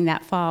started coming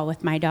that fall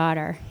with my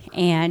daughter.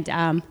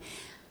 And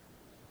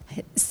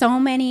so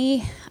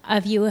many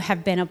of you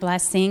have been a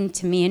blessing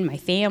to me and my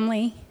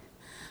family.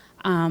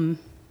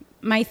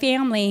 My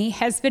family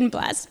has been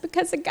blessed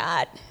because of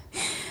God.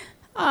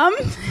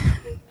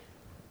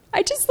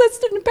 I just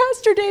listened to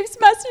Pastor Dave's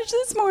message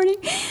this morning.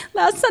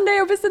 Last Sunday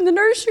I was in the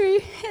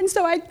nursery, and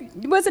so I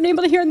wasn't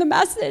able to hear the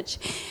message.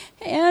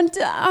 And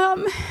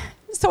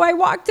so I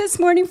walked this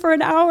morning for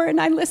an hour, and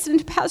I listened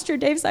to Pastor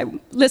Dave's. I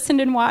listened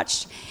and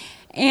watched.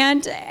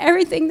 And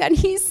everything that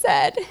he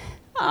said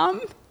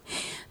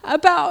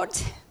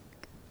about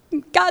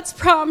God's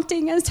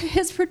prompting and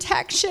his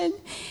protection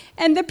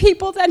and the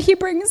people that he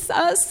brings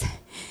us,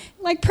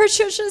 like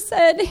Patricia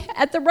said,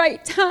 at the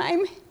right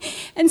time.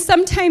 And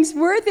sometimes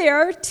we're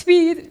there to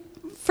be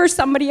for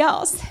somebody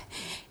else.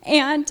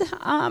 And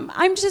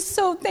I'm just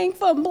so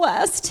thankful and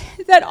blessed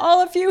that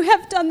all of you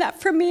have done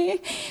that for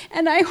me.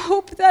 And I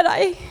hope that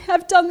I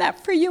have done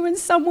that for you in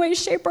some way,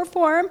 shape, or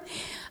form.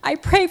 I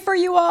pray for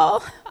you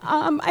all.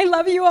 I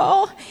love you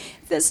all.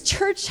 This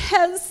church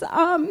has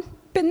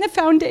been the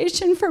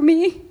foundation for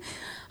me.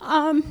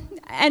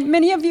 And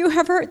many of you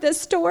have heard this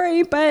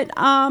story, but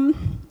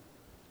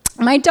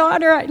my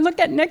daughter, I look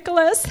at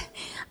Nicholas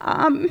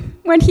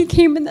when he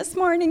came in this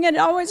morning, and it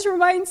always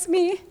reminds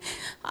me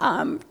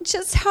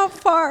just how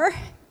far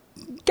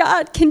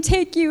God can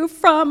take you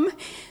from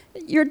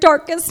your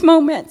darkest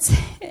moments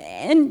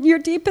and your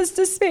deepest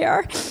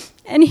despair.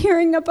 And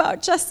hearing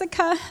about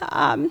Jessica,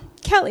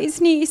 Kelly's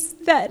niece,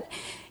 that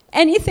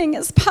anything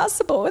is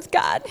possible with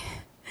God.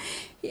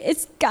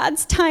 It's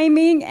God's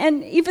timing,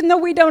 and even though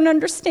we don't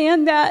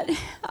understand that,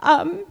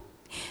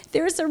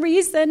 there's a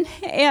reason,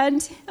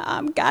 and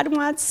God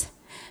wants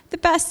the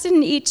best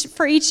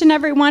for each and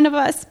every one of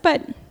us.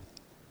 But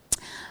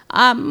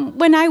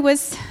when I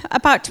was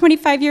about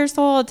 25 years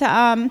old,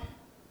 I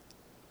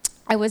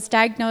was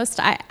diagnosed.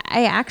 I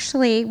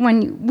actually,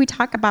 when we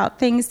talk about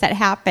things that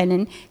happen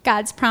and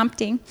God's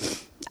prompting,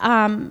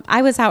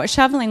 I was out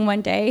shoveling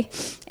one day,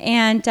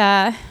 and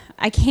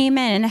I came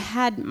in and I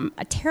had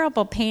a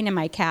terrible pain in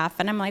my calf,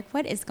 and I'm like,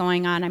 what is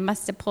going on? I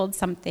must have pulled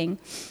something.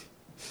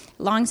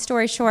 Long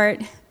story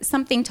short,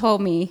 something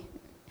told me,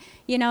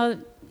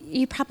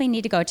 you probably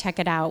need to go check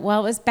it out.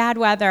 Well, it was bad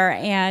weather,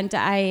 and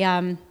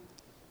I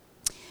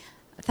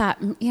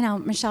thought,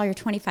 Michelle, you're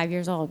 25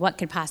 years old. What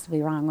could possibly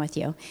be wrong with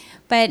you?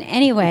 But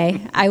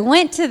anyway, I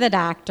went to the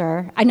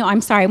doctor. I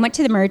went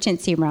to the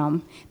emergency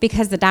room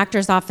because the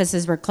doctor's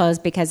offices were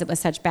closed because it was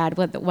such bad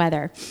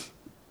weather.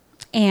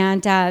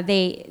 And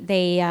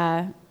they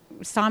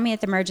saw me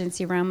at the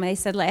emergency room. They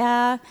said,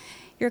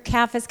 your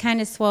calf is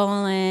kind of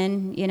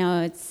swollen.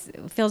 It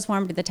feels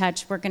warm to the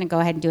touch. We're going to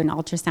go ahead and do an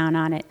ultrasound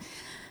on it.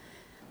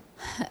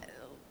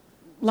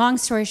 Long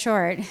story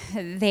short,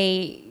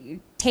 they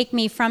take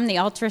me from the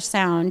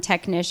ultrasound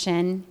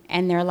technician,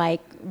 and they're like,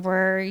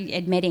 we're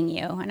admitting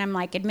you. And I'm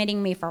like,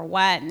 admitting me for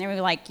what? And they were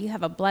like, you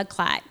have a blood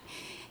clot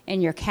in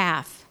your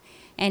calf,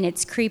 and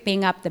it's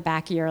creeping up the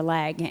back of your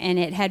leg. And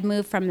it had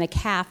moved from the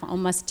calf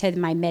almost to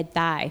my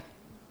mid-thigh.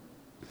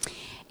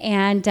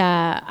 And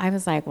I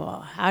was like, well,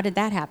 how did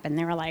that happen?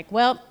 They were like,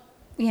 well,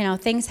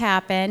 things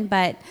happen,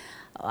 but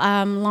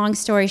long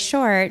story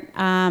short,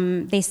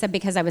 they said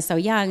because I was so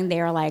young,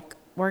 they were like,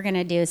 we're going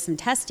to do some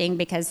testing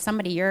because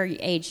somebody your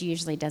age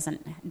usually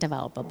doesn't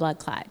develop a blood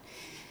clot.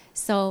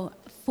 So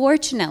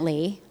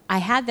fortunately, I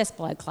had this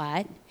blood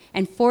clot,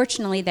 and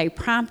fortunately they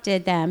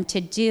prompted them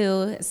to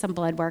do some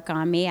blood work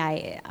on me.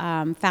 I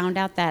found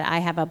out that I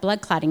have a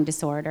blood clotting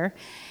disorder,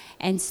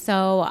 and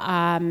so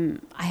I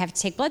have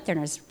to take blood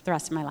thinners the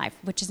rest of my life,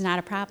 which is not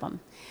a problem.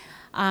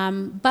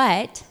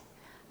 But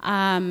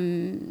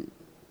I'm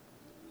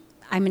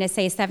going to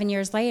say 7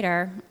 years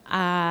later,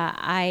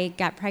 I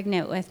got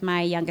pregnant with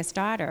my youngest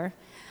daughter,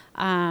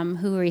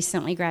 who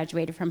recently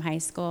graduated from high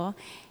school,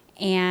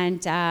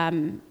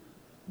 and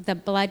the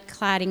blood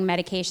clotting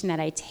medication that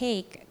I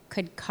take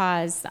could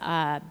cause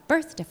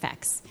birth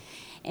defects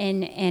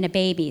in a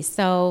baby.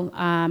 So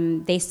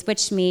they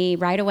switched me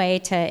right away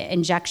to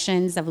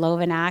injections of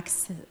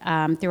Lovenox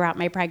throughout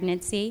my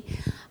pregnancy.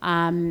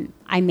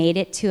 I made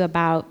it to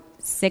about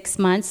 6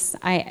 months,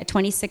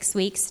 26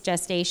 weeks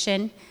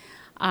gestation,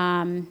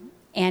 and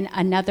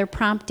another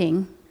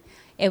prompting.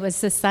 It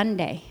was a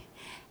Sunday,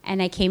 and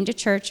I came to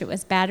church. It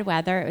was bad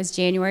weather. It was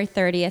January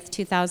 30th,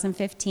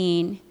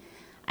 2015.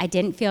 I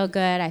didn't feel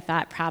good. I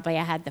thought probably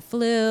I had the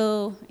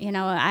flu. You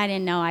know, I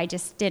didn't know. I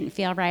just didn't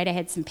feel right. I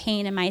had some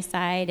pain in my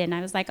side, and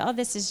I was like, oh,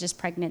 this is just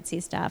pregnancy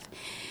stuff.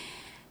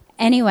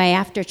 Anyway,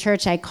 after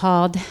church, I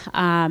called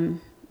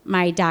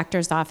my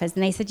doctor's office,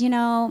 and they said, you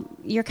know,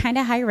 you're kind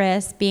of high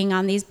risk being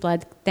on these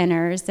blood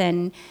thinners,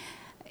 and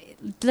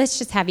let's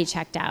just have you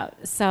checked out.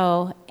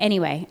 So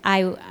anyway,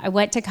 I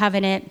went to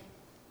Covenant,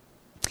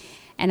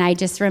 and I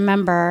just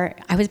remember,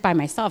 I was by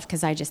myself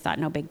because I just thought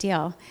no big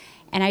deal.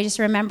 And I just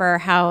remember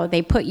how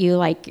they put you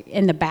like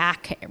in the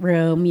back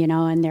room, you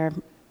know, and they're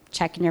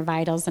checking your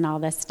vitals and all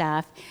this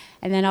stuff.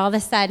 And then all of a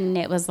sudden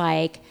it was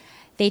like,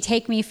 they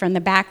take me from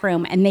the back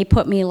room and they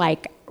put me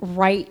like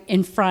right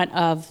in front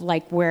of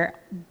like where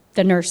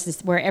the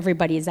nurses, where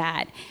everybody's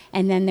at.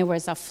 And then there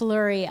was a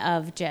flurry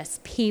of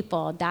just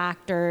people,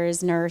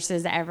 doctors,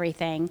 nurses,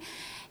 everything.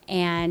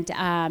 And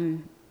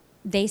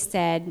they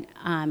said,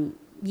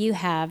 you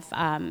have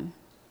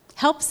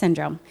HELP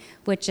syndrome,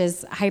 which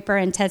is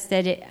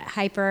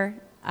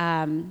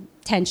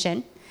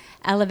hypertension,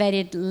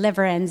 elevated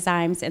liver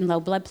enzymes, and low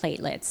blood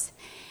platelets.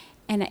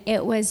 And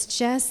it was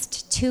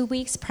just 2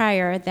 weeks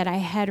prior that I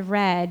had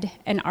read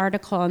an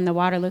article in the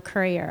Waterloo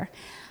Courier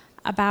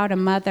about a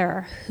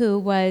mother who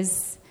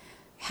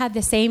had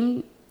the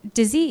same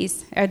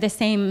disease or the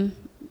same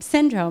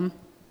syndrome.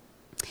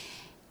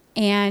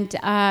 And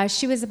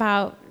she was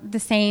about the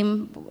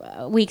same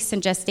weeks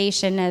in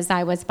gestation as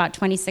I was, about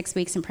 26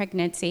 weeks in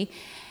pregnancy.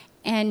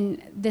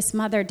 And this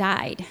mother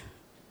died.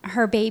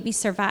 Her baby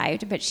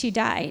survived, but she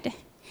died.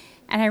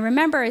 And I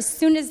remember as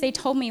soon as they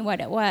told me what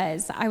it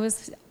was,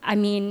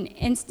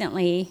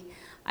 instantly,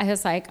 I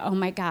was like, oh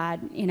my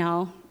God, you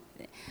know,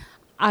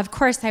 of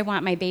course I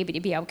want my baby to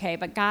be okay,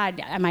 but God,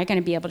 am I going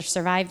to be able to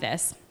survive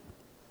this?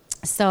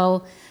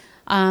 So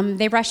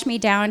they rushed me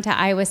down to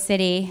Iowa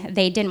City.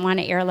 They didn't want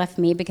to airlift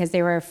me because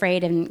they were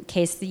afraid in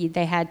case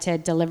they had to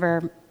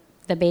deliver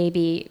the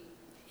baby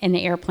in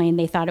the airplane,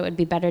 they thought it would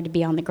be better to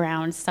be on the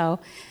ground. So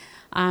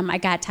I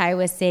got to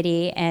Iowa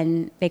City,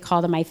 and they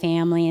called my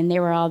family, and they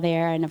were all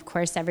there. And, of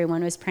course,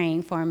 everyone was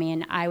praying for me.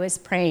 And I was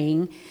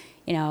praying,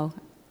 you know,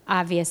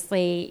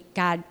 obviously,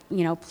 God,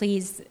 you know,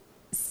 please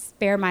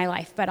spare my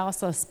life, but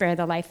also spare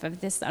the life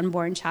of this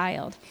unborn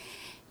child.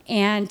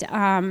 And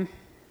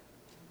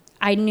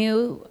I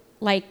knew,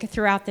 like,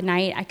 throughout the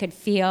night, I could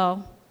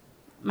feel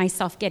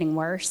myself getting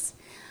worse.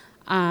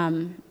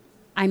 I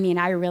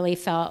really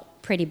felt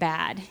pretty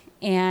bad.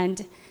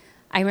 And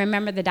I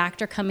remember the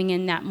doctor coming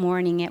in that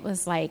morning. It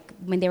was like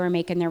when they were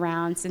making their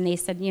rounds, and they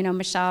said, you know,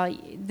 Michelle,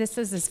 this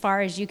is as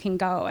far as you can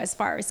go as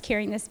far as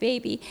carrying this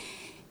baby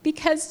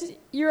because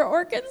your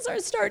organs are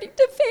starting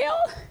to fail.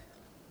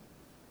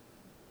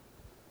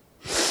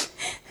 And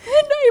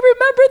I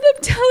remember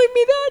them telling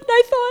me that, and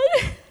I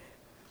thought,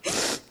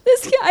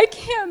 I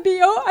can't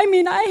be,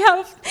 I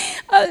have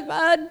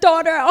a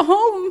daughter at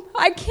home.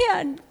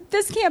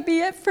 This can't be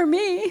it for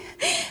me.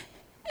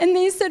 And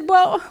they said,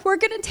 well, we're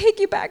going to take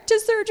you back to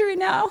surgery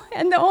now,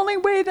 and the only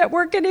way that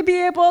we're going to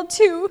be able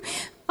to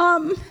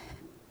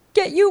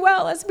get you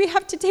well is we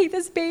have to take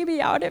this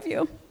baby out of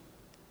you.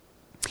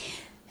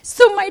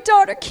 So my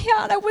daughter,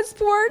 Kiana, was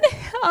born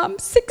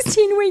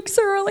 16 weeks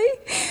early.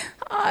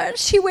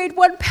 She weighed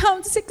 1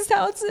 pound, 6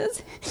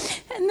 ounces,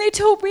 and they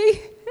told me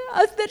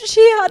that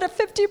she had a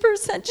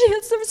 50%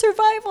 chance of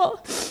survival.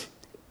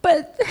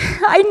 But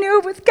I knew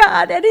with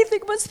God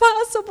anything was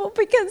possible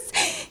because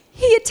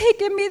He had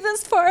taken me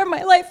this far in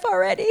my life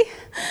already.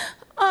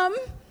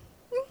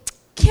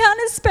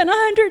 Kiana spent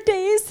 100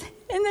 days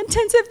in the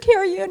intensive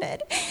care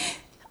unit.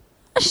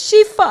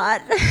 She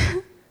fought.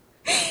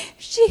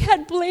 She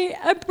had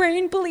a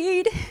brain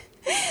bleed.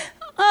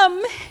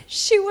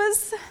 She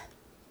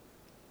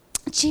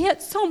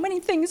had so many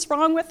things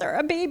wrong with her.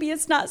 A baby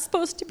is not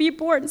supposed to be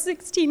born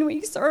 16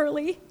 weeks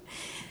early.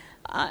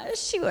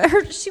 She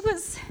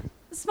was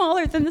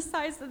smaller than the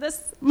size of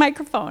this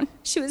microphone.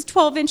 She was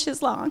 12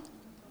 inches long.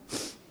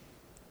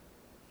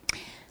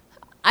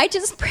 I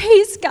just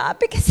praise God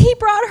because He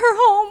brought her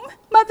home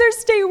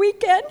Mother's Day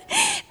weekend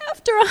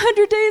after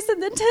 100 days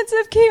in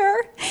intensive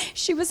care.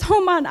 She was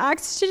home on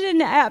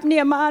oxygen and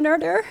apnea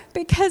monitor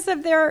because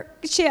of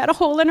she had a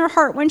hole in her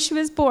heart when she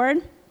was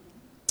born.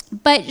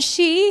 But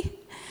she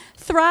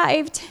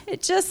thrived,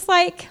 just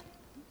like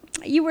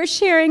you were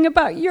sharing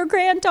about your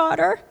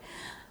granddaughter.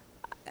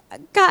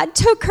 God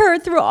took her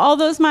through all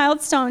those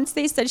milestones.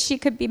 They said she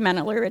could be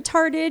mentally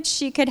retarded.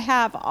 She could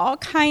have all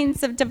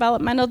kinds of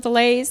developmental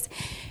delays.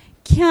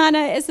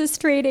 Kiana is a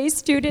straight A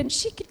student.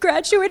 She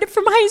graduated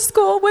from high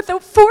school with a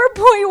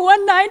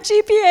 4.19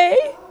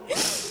 GPA.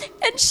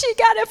 And she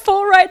got a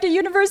full ride to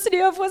University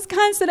of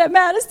Wisconsin at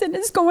Madison,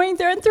 is going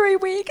there in 3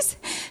 weeks.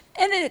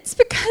 And it's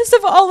because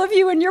of all of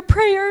you and your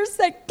prayers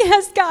that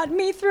has gotten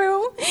me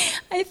through.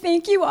 I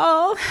thank you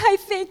all. I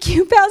thank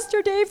you,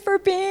 Pastor Dave, for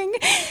being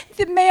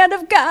the man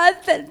of God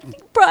that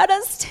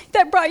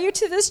brought you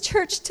to this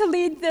church to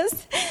lead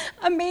this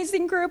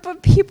amazing group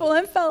of people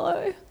and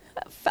fellow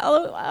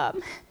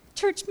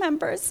church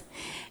members.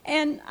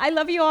 And I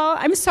love you all.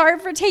 I'm sorry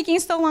for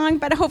taking so long,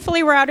 but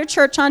hopefully we're out of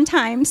church on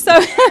time.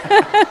 So.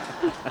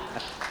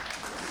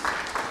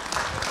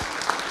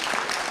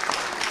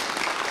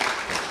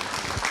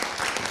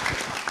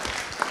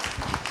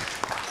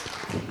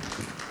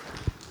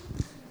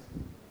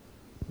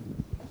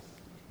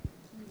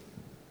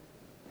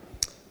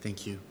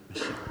 Thank you,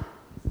 Michelle.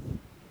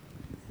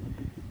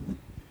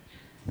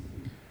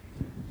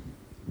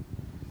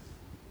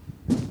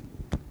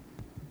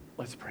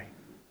 Let's pray.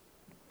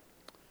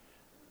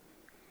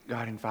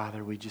 God and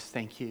Father, we just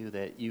thank you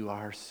that you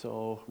are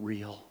so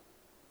real,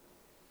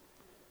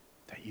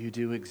 that you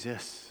do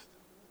exist,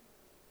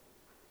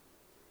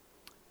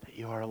 that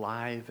you are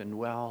alive and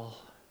well.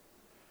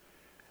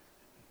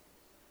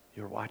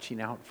 You're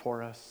watching out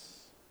for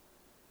us.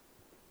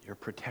 You're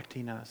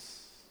protecting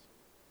us.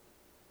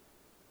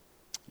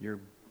 Your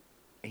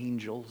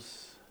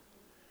angels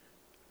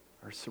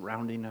are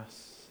surrounding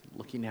us,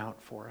 looking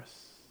out for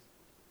us.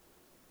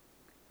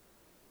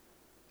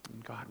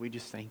 And God, we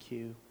just thank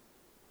you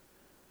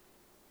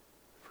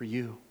for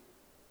you,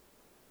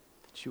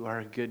 that you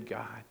are a good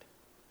God,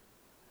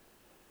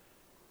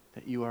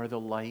 that you are the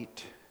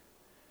light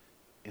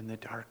in the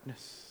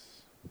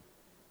darkness.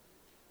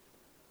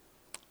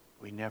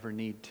 We never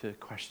need to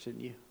question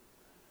you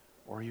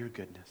or your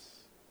goodness.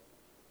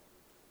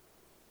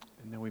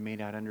 And though we may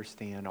not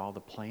understand all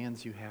the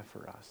plans you have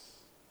for us,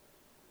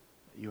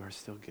 you are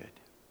still good.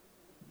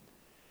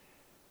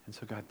 And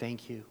so, God,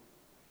 thank you.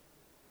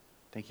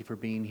 Thank you for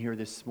being here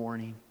this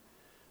morning,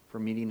 for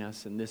meeting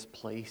us in this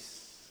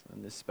place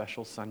on this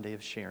special Sunday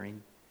of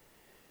sharing.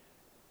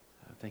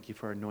 Thank you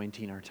for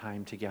anointing our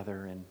time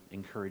together and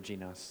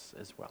encouraging us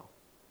as well.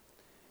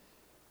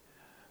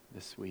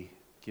 This we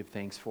give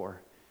thanks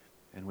for,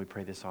 and we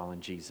pray this all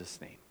in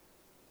Jesus' name.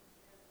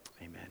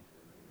 Amen.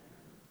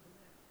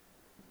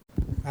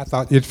 I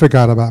thought you'd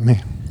forgot about me.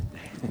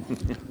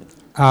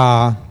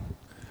 I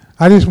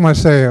just want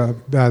to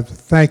say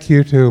thank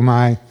you to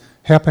my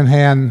helping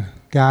hand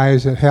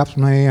guys that helps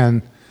me,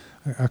 and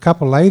a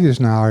couple ladies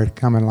now are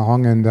coming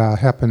along and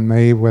helping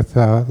me with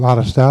a lot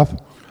of stuff.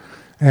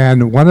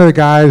 And one of the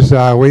guys,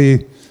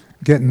 we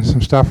getting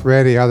some stuff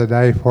ready the other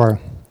day for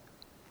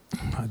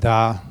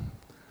the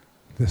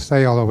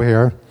sale over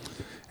here,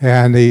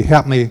 and he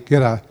helped me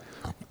get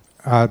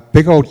a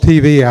big old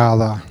TV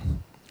out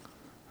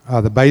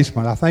of the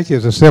basement. I think it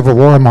was a Civil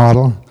War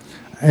model,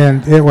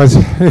 and it was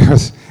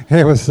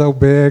so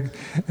big.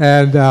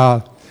 And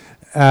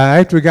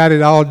after we got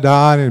it all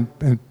done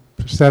and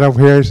set over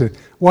here, he said,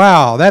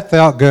 "Wow, that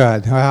felt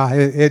good." Well,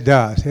 it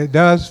does. It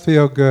does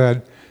feel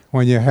good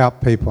when you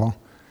help people.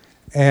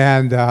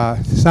 And I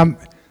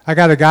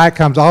got a guy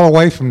comes all the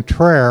way from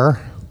Traer,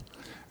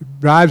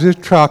 drives his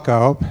truck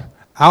up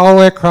all the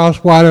way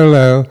across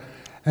Waterloo,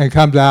 and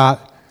comes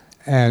out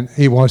and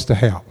he wants to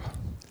help.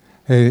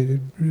 He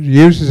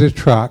uses his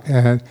truck,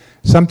 and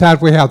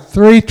sometimes we have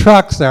 3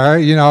 trucks there.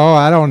 You know,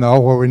 I don't know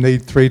whether we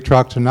need 3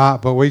 trucks or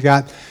not, but we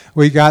got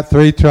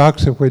 3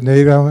 trucks if we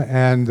need them,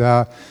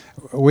 and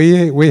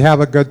we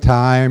have a good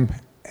time.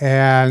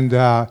 And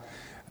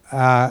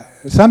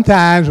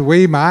sometimes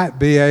we might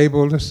be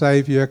able to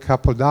save you a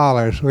couple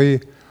dollars.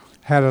 We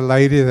had a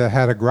lady that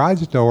had a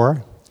garage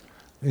door,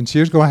 and she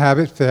was going to have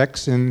it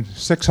fixed in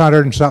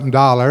 $600 and something,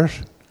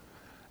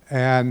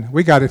 and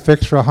we got it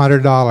fixed for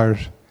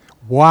 $100.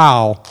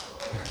 Wow.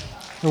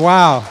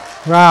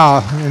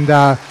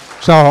 And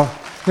so,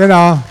 you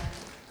know,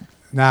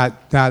 now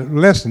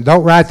listen,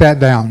 don't write that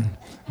down,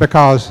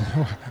 because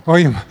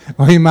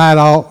we might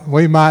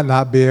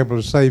not be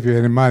able to save you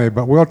any money,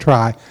 but we'll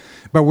try.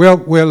 But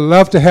we'll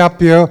love to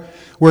help you.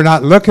 We're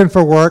not looking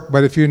for work,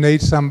 but if you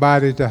need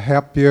somebody to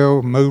help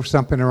you move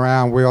something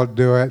around, we'll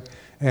do it.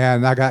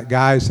 And I got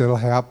guys that'll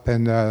help,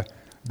 and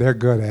they're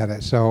good at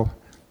it. So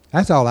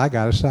that's all I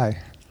got to say.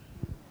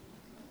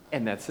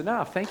 And that's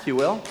enough. Thank you,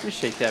 Will.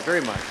 Appreciate that very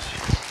much.